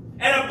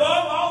 And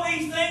above all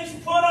these things,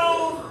 put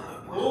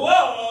on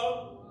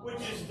love,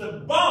 which is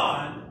the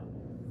bond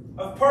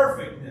of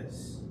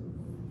perfectness.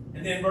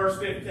 And then verse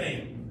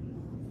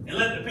 15. And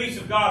let the peace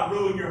of God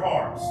rule in your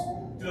hearts,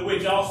 to the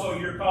which also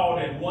you're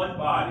called in one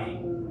body,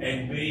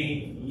 and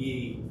be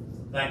ye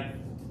thankful.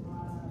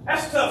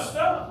 That's tough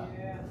stuff.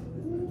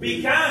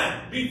 Be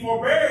kind, be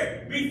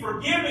forbearing, be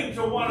forgiving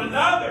to one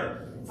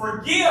another.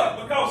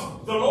 Forgive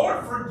because the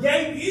Lord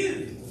forgave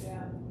you.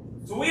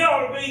 So we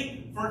ought to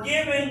be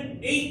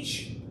forgiving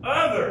each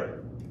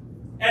other.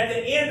 At the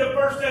end of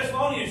 1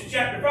 Thessalonians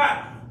chapter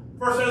 5,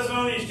 1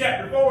 Thessalonians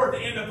chapter 4, at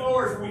the end of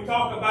 4 is where we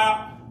talk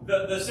about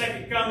the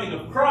second coming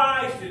of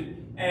Christ,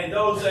 and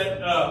those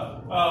that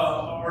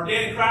are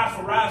dead in Christ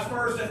will rise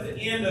first. At the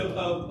end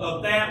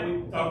of that,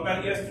 we talked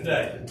about it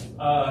yesterday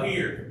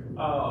here.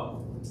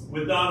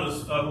 With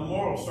Donna's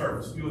memorial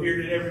service. You'll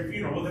hear it at every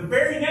funeral. Well, the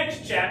very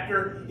next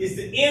chapter is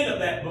the end of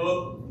that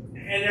book,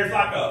 and there's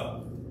like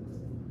a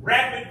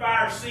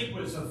rapid-fire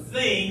sequence of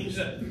things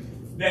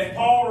that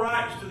Paul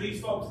writes to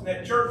these folks in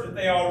that church that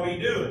they ought to be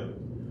doing.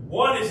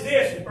 One is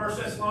this, in 1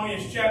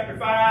 Thessalonians chapter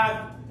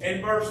 5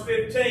 and verse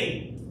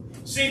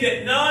 15. See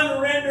that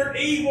none render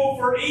evil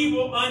for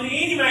evil unto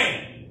any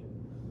man.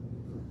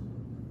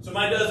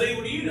 Somebody does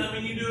evil to you, doesn't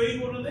mean you do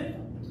evil to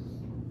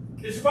them.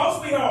 It's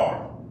supposed to be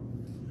hard.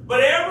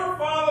 But ever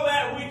follow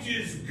that which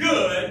is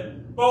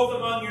good, both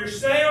among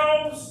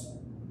yourselves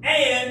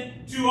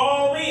and to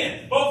all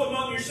men. Both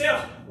among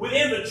yourselves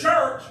within the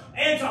church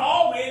and to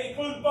all men,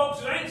 including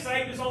folks that ain't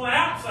saved, that's on the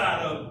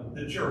outside of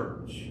the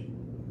church.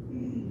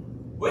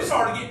 Well, it's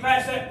hard to get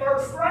past that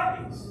first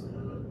phrase.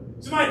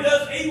 Somebody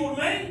does evil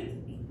to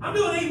me, I'm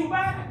doing evil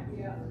back.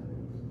 Yeah.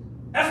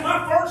 That's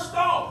my first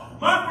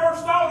thought. My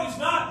first thought is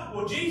not,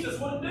 well, Jesus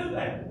wouldn't do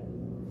that.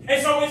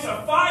 And so it's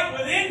a fight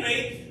within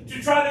me to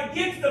try to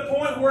get to the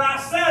point where I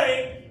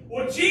say,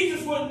 well,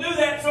 Jesus wouldn't do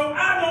that, so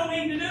I don't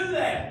need to do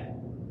that.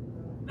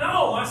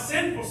 No, my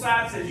sinful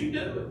side says you do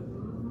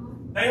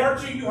it. They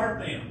hurt you, you hurt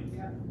them.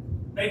 Yeah.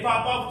 They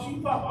pop off at you,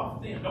 you pop off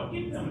at them. Don't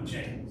give them a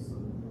chance.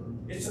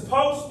 It's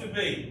supposed to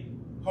be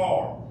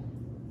hard.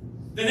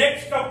 The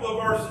next couple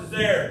of verses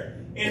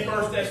there in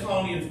 1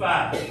 Thessalonians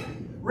 5.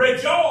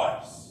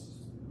 Rejoice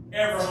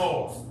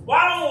evermore. Well,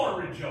 I don't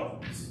want to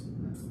rejoice.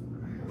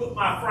 Put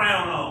my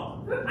frown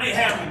on. I ain't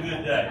having a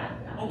good day.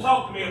 Don't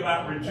talk to me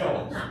about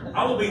rejoice.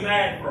 I will be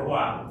mad for a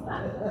while.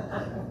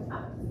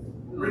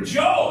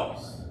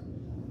 Rejoice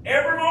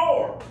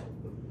evermore.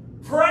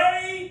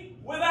 Pray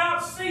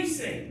without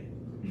ceasing.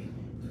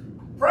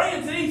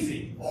 Praying's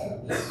easy.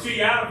 Till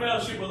you're out of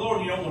fellowship with the Lord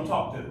and you don't want to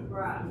talk to Him.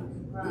 Right.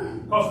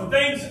 Right. Because when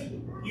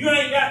you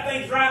ain't got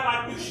things right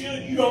like you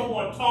should, you don't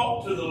want to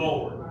talk to the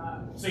Lord.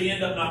 Right. So you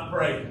end up not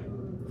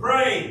praying.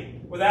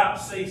 Pray without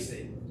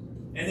ceasing.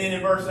 And then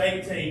in verse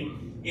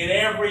 18, in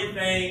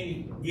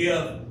everything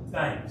give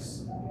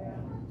thanks.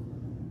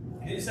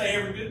 Did it say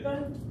every good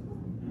thing?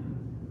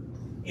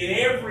 In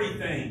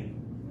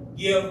everything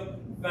give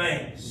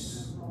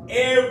thanks.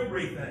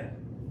 Everything.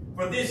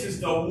 For this is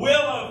the will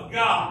of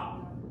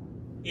God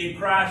in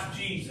Christ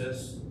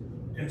Jesus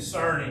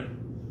concerning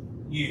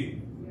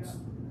you.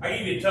 I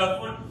give you a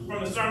tough one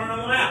from the Sermon on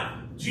the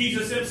Mount.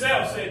 Jesus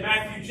himself said,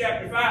 Matthew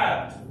chapter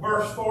 5,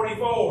 verse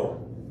 44.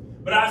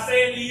 But I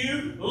say unto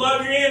you,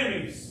 love your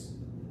enemies.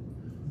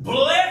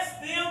 Bless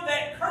them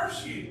that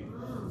curse you.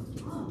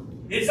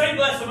 It didn't say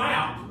bless them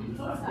out.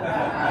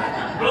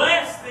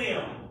 Bless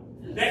them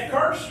that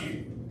curse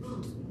you.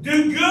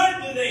 Do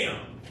good to them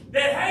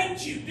that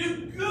hate you.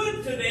 Do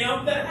good to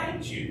them that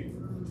hate you.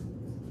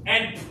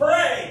 And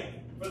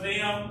pray for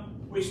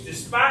them which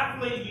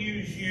despitefully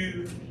use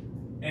you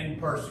and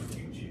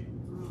persecute you.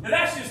 Now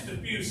that's just a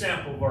few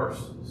sample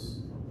verses.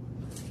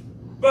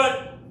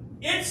 But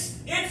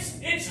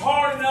it's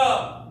hard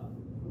enough.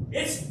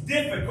 It's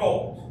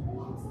difficult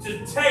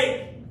to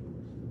take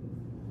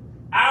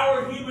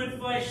our human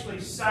fleshly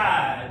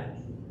side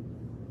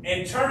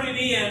and turn it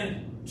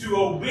in to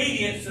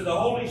obedience to the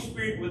Holy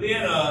Spirit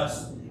within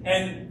us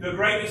and the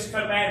greatest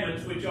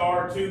commandments, which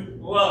are to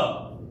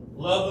love.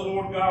 Love the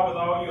Lord God with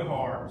all your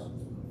heart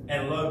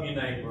and love your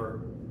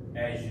neighbor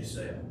as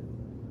yourself.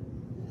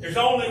 There's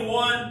only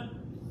one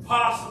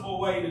possible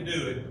way to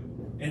do it,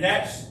 and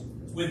that's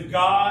with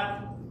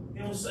God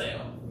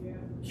Himself.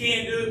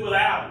 Can't do it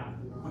without Him.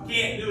 We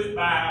can't do it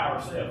by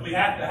ourselves. We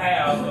have to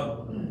have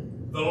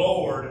the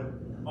Lord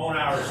on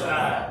our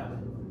side.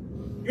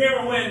 You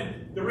remember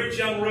when the rich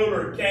young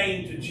ruler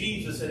came to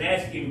Jesus and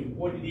asked Him,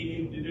 what did he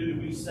need to do to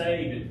be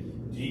saved?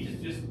 And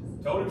Jesus just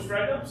told him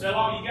straight up, sell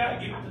all you got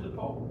and give it to the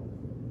poor.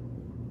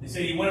 He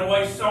said he went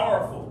away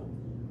sorrowful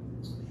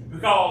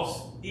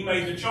because he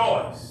made the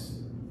choice.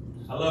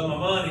 I love my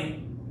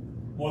money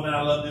more than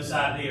I love this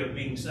idea of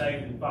being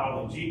saved and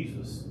following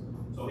Jesus.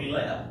 So he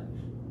left.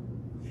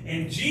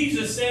 And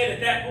Jesus said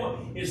at that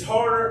point, it's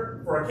harder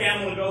for a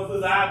camel to go through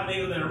the eye of a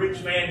needle than a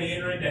rich man to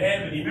enter into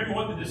heaven. You remember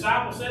what the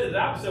disciples said? The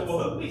disciples said,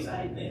 well, who can be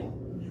saved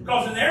then?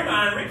 Because in their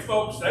mind, rich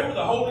folks, they were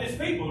the holiest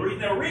people. The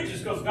reason they were rich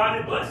is because God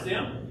had blessed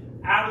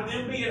them out of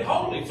them being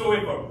holy. So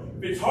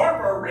if it's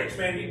hard for a rich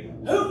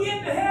man, who get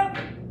into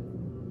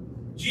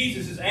heaven?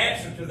 Jesus'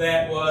 answer to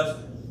that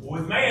was,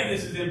 with man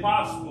this is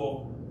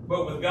impossible,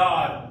 but with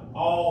God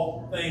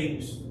all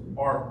things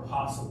are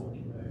possible.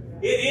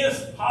 It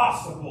is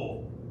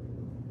possible.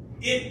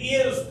 It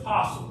is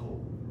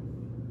possible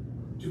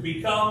to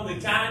become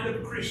the kind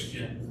of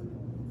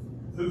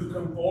Christian who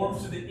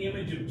conforms to the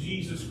image of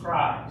Jesus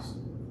Christ,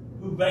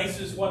 who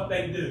bases what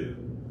they do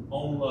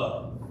on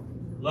love.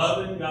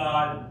 Loving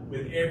God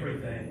with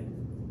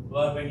everything,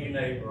 loving your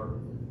neighbor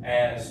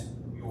as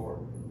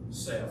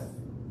yourself.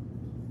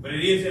 But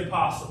it is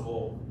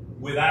impossible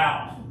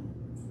without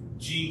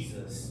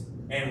Jesus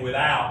and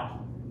without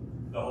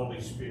the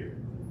Holy Spirit.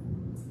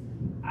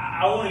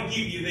 I want to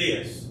give you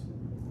this.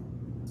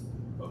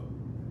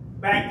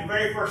 Back, the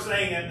very first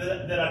thing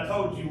that I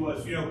told you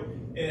was,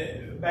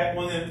 back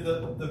when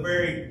the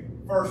very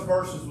first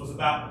verses was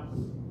about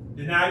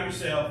deny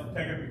yourself,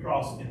 take up your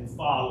cross, and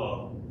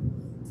follow.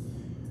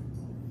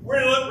 We're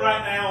going to look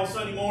right now on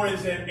Sunday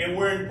mornings, and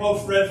we're in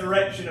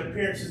post-resurrection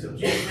appearances of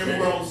Jesus.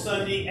 Remember, we're on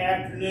Sunday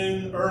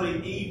afternoon,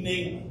 early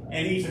evening,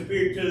 and he's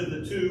appeared to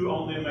the two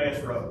on the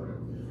Emmaus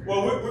Road.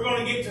 Well, we're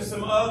going to get to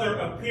some other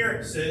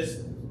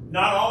appearances.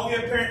 Not all the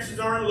appearances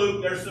are in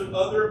Luke. There's some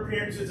other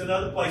appearances in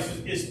other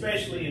places,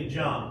 especially in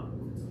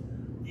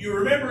John. You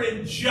remember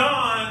in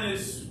John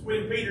is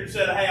when Peter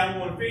said, hey, I'm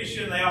going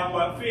fishing. They all go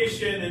out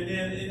fishing, and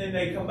then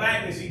they come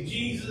back and they see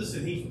Jesus,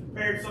 and he's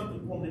prepared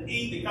something for them to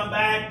eat. They come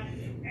back,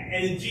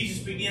 and then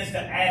Jesus begins to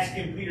ask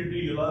him, Peter, do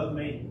you love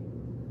me?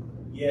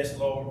 Yes,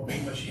 Lord,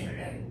 feed my sheep.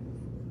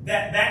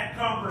 That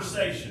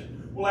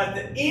conversation. Well, at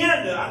the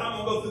end, I'm not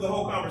going to go through the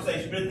whole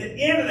conversation, but at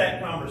the end of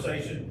that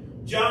conversation,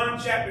 John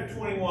chapter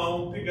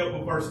 21, pick up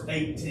with verse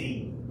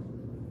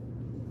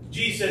 18.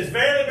 Jesus says,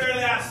 verily,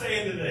 verily, I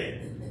say unto thee.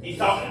 He's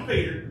talking to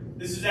Peter.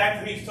 This is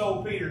after he's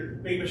told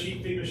Peter, feed my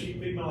sheep, feed my sheep,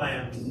 feed my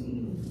lambs.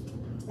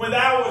 When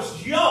thou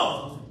wast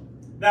young,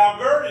 thou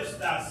girdest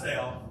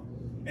thyself,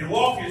 and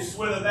walkest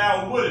whither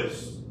thou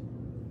wouldest.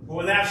 But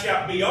when thou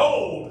shalt be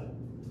old,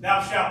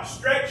 thou shalt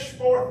stretch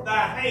forth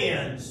thy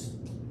hands,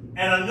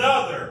 and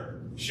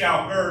another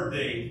shall gird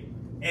thee,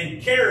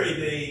 and carry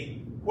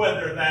thee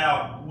whither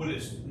thou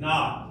wouldest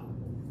not.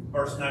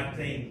 Verse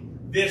 19.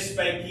 This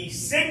spake he,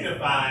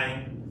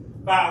 signifying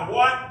by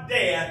what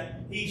death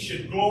he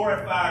should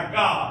glorify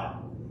God.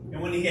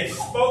 And when he had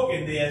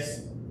spoken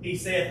this, he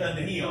saith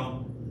unto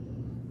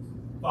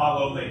him,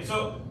 follow me.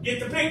 So get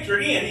the picture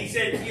again. He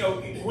said,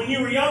 when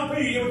you were young,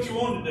 Peter, you knew what you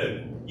wanted to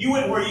do. You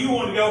went where you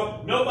wanted to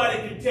go.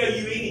 Nobody could tell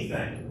you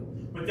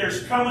anything. But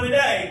there's coming a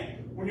day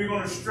when you're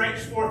going to stretch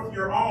forth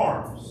your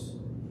arms.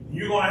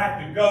 You're going to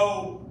have to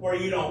go where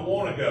you don't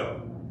want to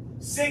go,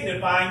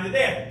 signifying the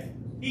death.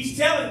 He's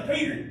telling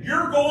Peter,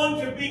 you're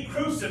going to be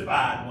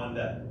crucified one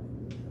day.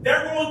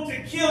 They're going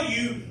to kill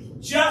you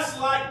just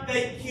like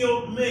they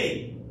killed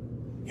me.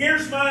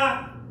 Here's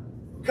my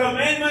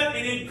commandment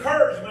and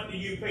encouragement to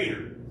you,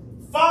 Peter.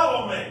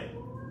 Follow me.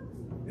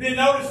 And then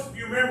notice, if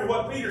you remember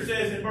what Peter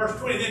says in verse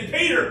 20, then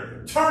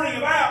Peter, turning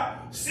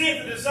about,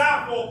 seeth the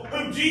disciple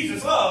whom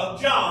Jesus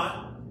loved,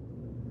 John,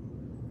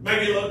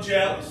 maybe a little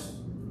jealous,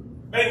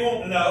 maybe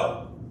wanting to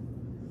know,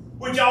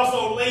 which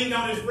also leaned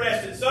on his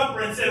breast at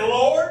supper and said,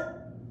 Lord,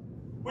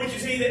 which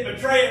is he that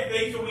betrayeth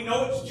thee? So we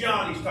know it's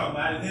John he's talking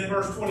about. And then in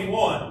verse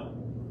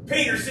 21,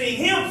 Peter, seeing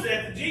him,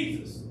 said to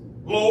Jesus,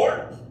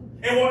 Lord,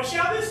 and what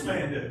shall this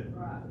man do?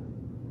 Right.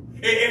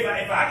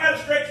 If I got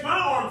to stretch my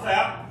arms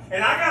out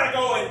and I got to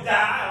go and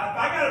die, if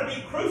I got to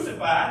be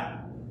crucified,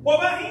 what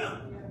about him?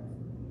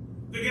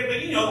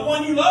 Yeah. The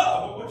one you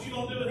love, what you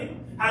going to do with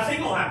him? How's he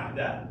going to have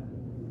to die?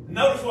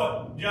 Notice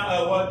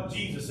what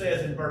Jesus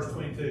says in verse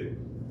 22.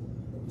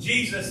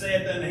 Jesus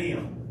saith unto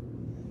him,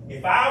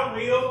 if I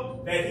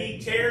will that he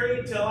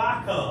tarry till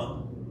I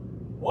come,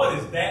 what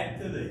is that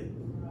to thee?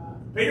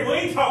 Peter, we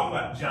ain't talking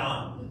about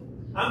John.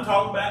 I'm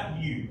talking about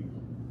you.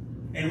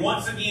 And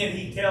once again,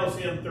 he tells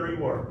him three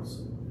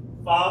words.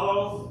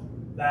 Follow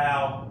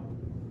thou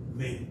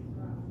me.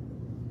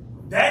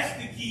 That's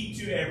the key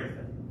to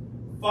everything.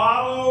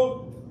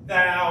 Follow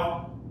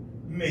thou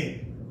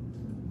me.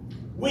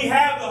 We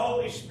have the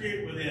Holy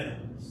Spirit within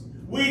us.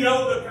 We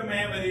know the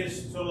commandment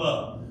is to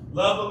love.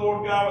 Love the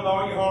Lord God with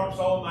all your heart,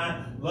 soul,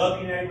 mind.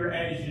 Love your neighbor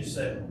as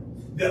yourself.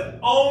 The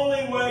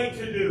only way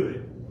to do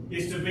it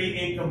is to be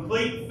in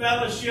complete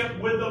fellowship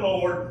with the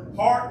Lord,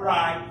 heart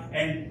right,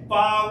 and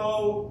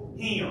follow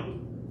him.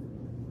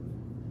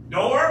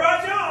 Don't worry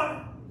about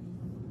John.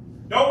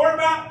 Don't worry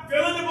about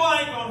filling the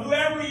blank on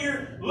whoever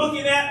you're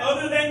looking at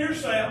other than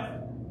yourself.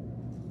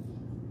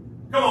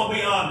 Come on,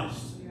 be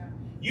honest.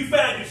 You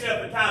found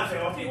yourself at times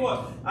saying, well, I'll tell you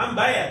what, I'm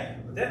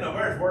bad, but that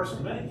nowhere is worse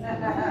than me.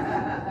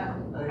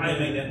 I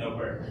didn't mean that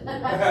nowhere.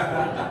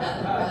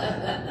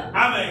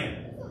 I mean,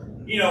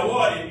 you know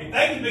what? If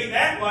they can be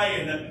that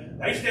way and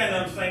they stand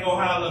up and say, oh,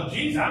 how I love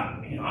Jesus,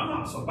 I'm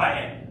not so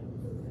bad.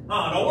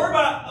 Don't worry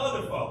about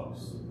other folks.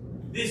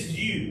 This is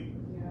you.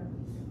 Yeah.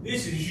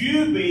 This is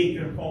you being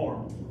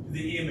conformed to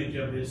the image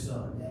of His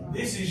Son.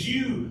 This is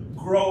you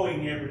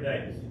growing every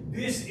day.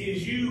 This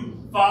is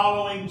you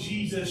following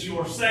Jesus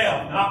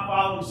yourself, not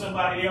following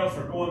somebody else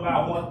or going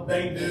by what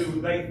they do,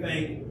 they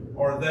think,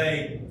 or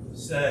they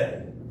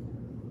say.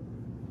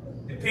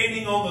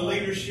 Depending on the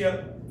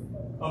leadership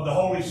of the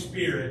Holy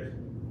Spirit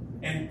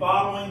and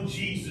following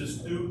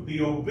Jesus through the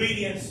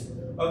obedience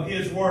of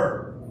His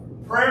Word.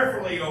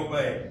 Prayerfully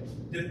obey,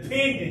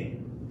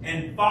 depending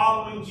and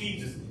following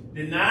Jesus,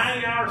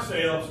 denying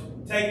ourselves,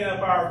 taking up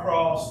our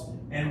cross,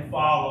 and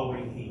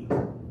following Him.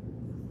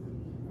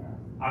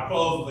 I'll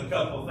close with a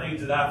couple of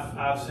things that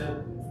I've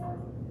said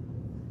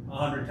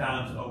 100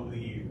 times over the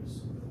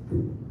years.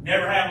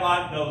 Never have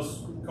like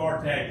those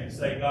car tags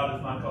that say, God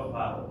is my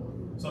co-pilot.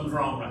 Something's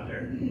wrong right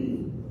there.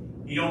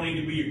 He don't need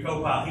to be your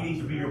co-pilot. He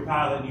needs to be your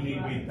pilot, and you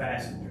need to be the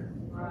passenger.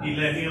 You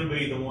let Him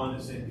be the one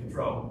that's in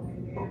control.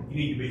 You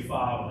need to be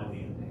following Him.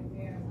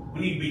 We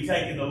need to be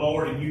taking the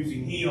Lord and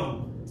using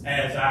Him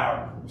as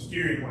our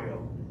steering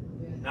wheel,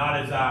 not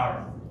as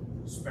our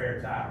spare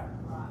tire.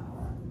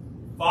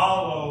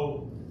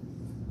 Follow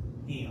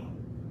Him.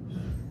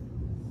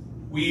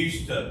 We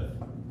used to,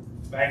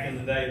 back in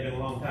the day, it's been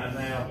a long time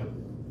now, but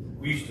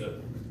we used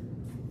to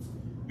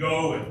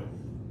go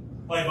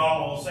and play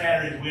ball on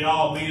Saturdays. We'd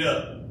all meet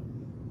up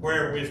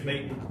wherever we was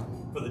meeting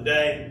for the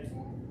day,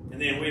 and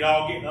then we'd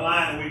all get in the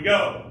line and we'd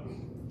go.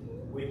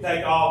 We'd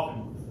take off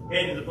and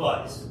head to the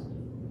place.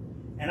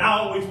 And I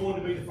always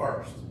wanted to be the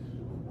first,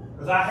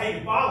 because I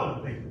hated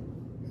following people.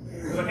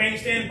 Because I can't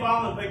stand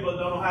following people that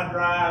don't know how to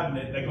drive,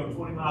 and they go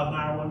 20 miles an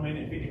hour one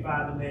minute,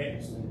 55 the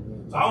next.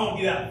 So I want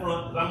to get out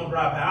front because I'm going to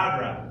drive how I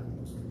drive.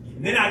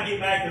 And then I'd get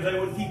mad because they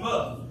wouldn't keep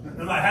up.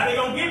 And I'm like, how are they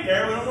going to get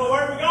there? We don't know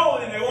where we're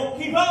going, and they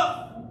won't keep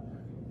up.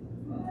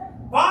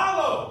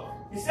 Follow.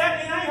 It ain't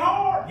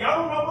hard. Y'all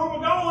don't know where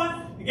we're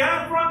going. The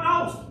guy in front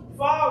knows.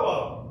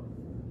 Follow.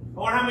 I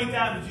wonder how many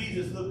times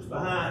Jesus looks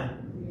behind.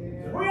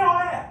 Yeah. Where y'all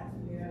at?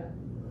 Yeah.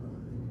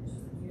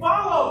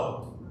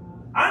 Follow.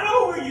 I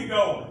know where you're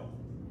going.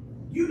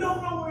 You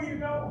don't know where you're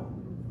going.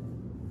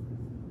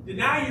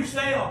 Deny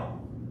yourself.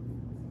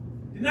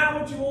 Deny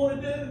what you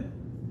want to do.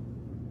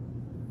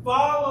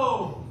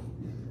 Follow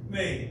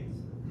me.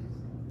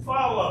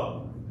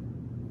 Follow.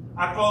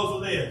 I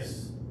close with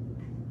this.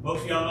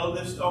 Most of y'all know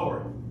this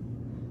story.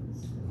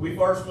 We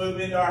first moved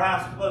into our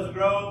house in Pleasant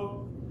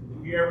Grove.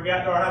 If you ever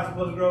got to our house in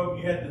Pleasant Grove,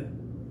 you had to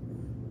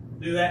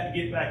do that to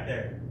get back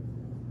there.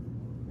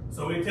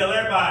 So we tell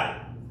everybody,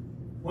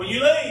 when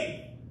you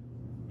leave,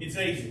 it's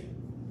easy.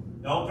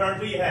 Don't turn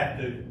till you have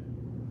to.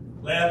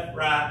 Left,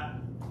 right,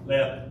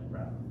 left,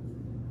 right.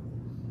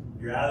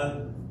 You're out of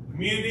the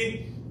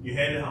community, you're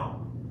headed home.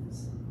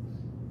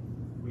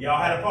 Well,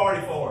 y'all had a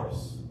party for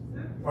us.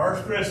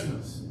 First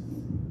Christmas.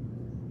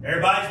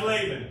 Everybody's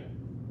leaving.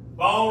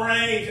 Phone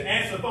rings,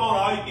 answer the phone,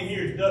 all you can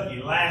hear is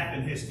Ducky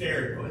laughing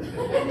hysterically.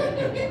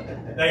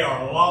 They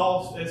are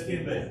lost as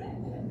can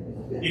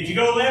be. Did you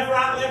go left,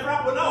 right, left,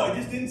 right? Well, no, it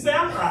just didn't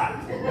sound right.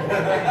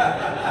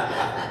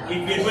 If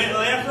you went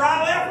left,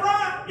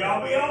 right,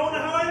 y'all be on the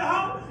way to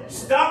home.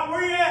 Stop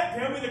where you at.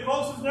 Tell me the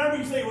closest number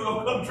you see.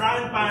 We'll come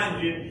try and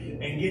find you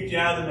and get you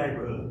out of the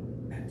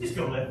neighborhood. Just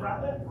go left,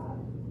 right, left, right.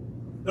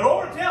 The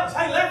Lord tells us,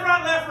 hey, left,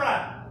 right, left,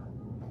 right.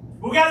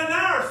 We got to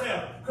deny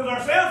ourselves. Because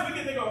ourselves, we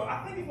get to go,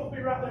 I think it's going to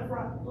be right, left,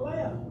 right,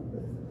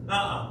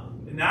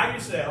 left. Deny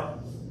yourself.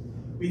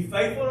 Be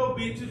faithful and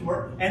obedient to His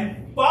word.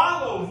 And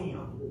follow Him.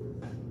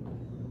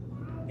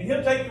 And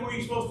He'll take you where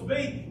you're supposed to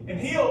be.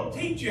 And He'll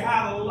teach you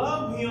how to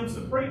love Him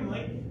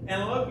supremely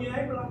and love your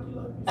neighbor like you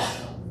love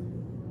yourself.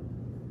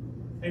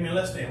 Amen.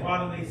 Let's stand. Why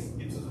don't these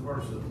get to the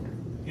verse of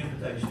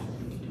invitation?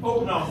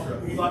 Open altar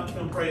up. If you'd like to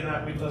come pray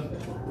tonight, we'd love to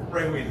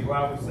pray with you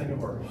while we sing a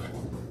verse.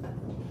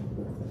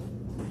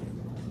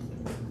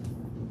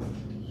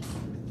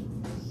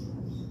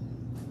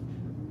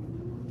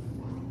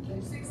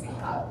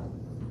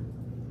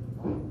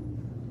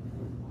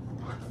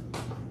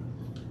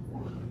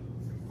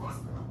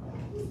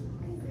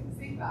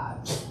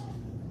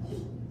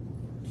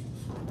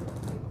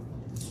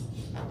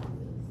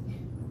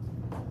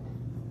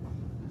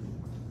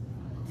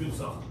 Good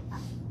song.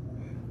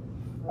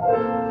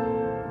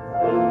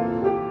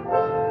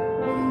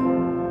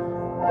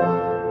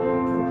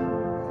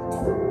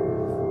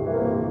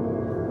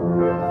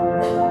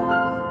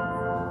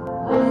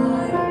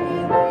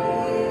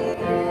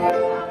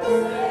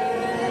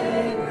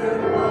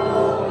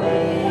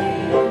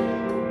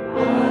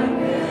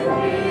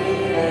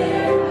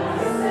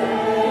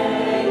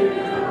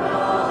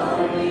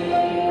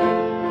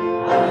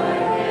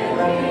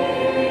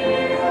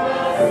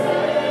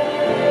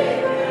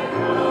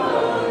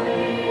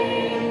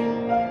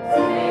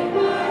 Say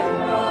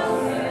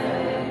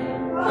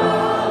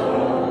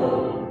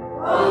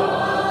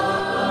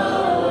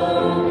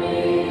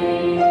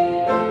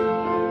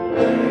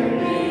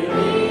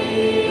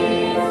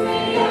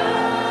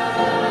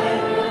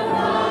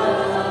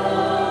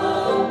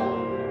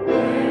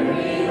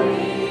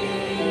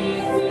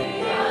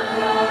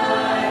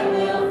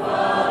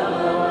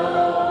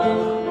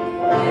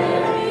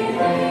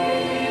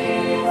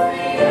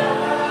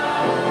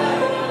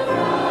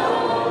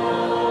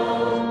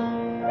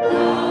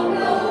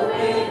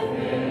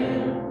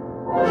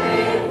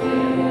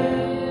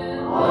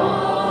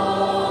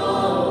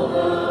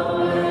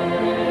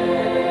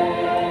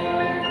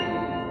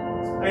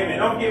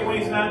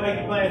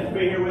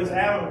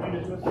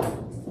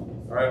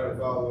All right,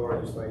 Heavenly Father, Lord, I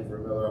just thank you for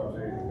another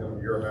opportunity to come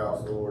to your house,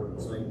 Lord, and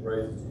sing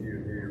praises to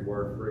you and hear your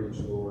word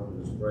preached, Lord,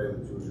 and just pray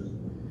that you'll just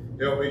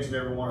help each and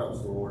every one of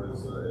us, Lord.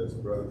 As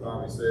Brother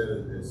Tommy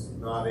said, it's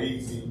not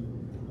easy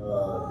to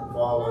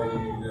follow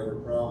you. You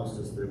never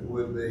promised us that it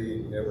would be,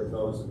 and you never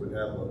told us that we'd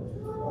have a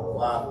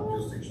life of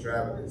just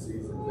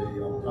extravagancies and be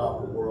on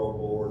top of the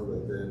world, Lord,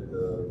 but that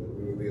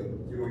we would be a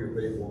peculiar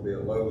people and be a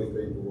lowly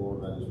people,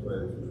 Lord. And I just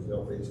pray that you just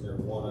help each and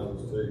every one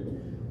of us too.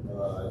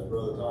 As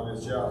Brother Tommy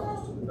has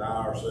challenged us to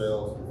deny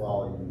ourselves and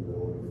follow you,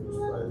 Lord. We just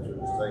pray that you'll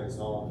just take us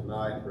home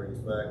tonight and bring us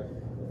back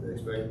at the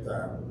expected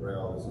time. We pray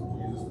all this in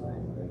Jesus'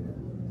 name.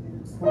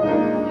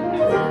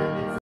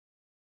 Amen.